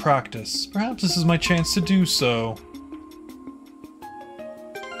extra practice. Perhaps this is my chance to do so.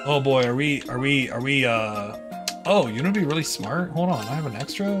 Oh boy, oh, you know what'd be really smart? Hold on, I have an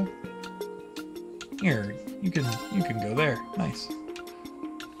extra? Here, you can go there. Nice.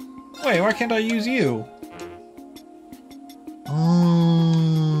 Wait, why can't I use you?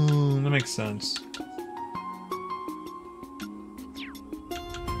 Oh, that makes sense.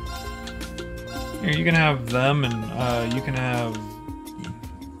 Here, you can have them, and you can have.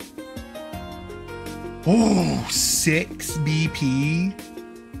 Oh, 6 BP.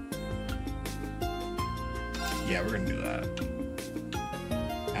 Yeah, we're gonna do that.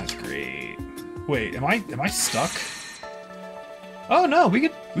 That's great. Wait, am I stuck? Oh no, we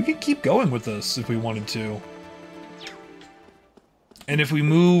could keep going with this if we wanted to. And if we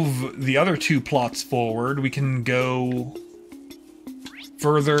move the other 2 plots forward, we can go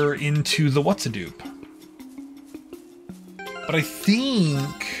further into the what's-a-dupe. But I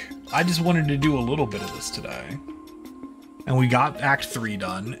think I just wanted to do a little bit of this today. And we got Act 3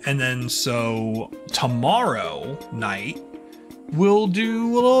 done. And then so tomorrow night, we'll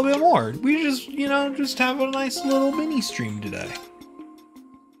do a little bit more. We just, you know, just have a nice little mini stream today.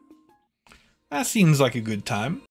 That seems like a good time.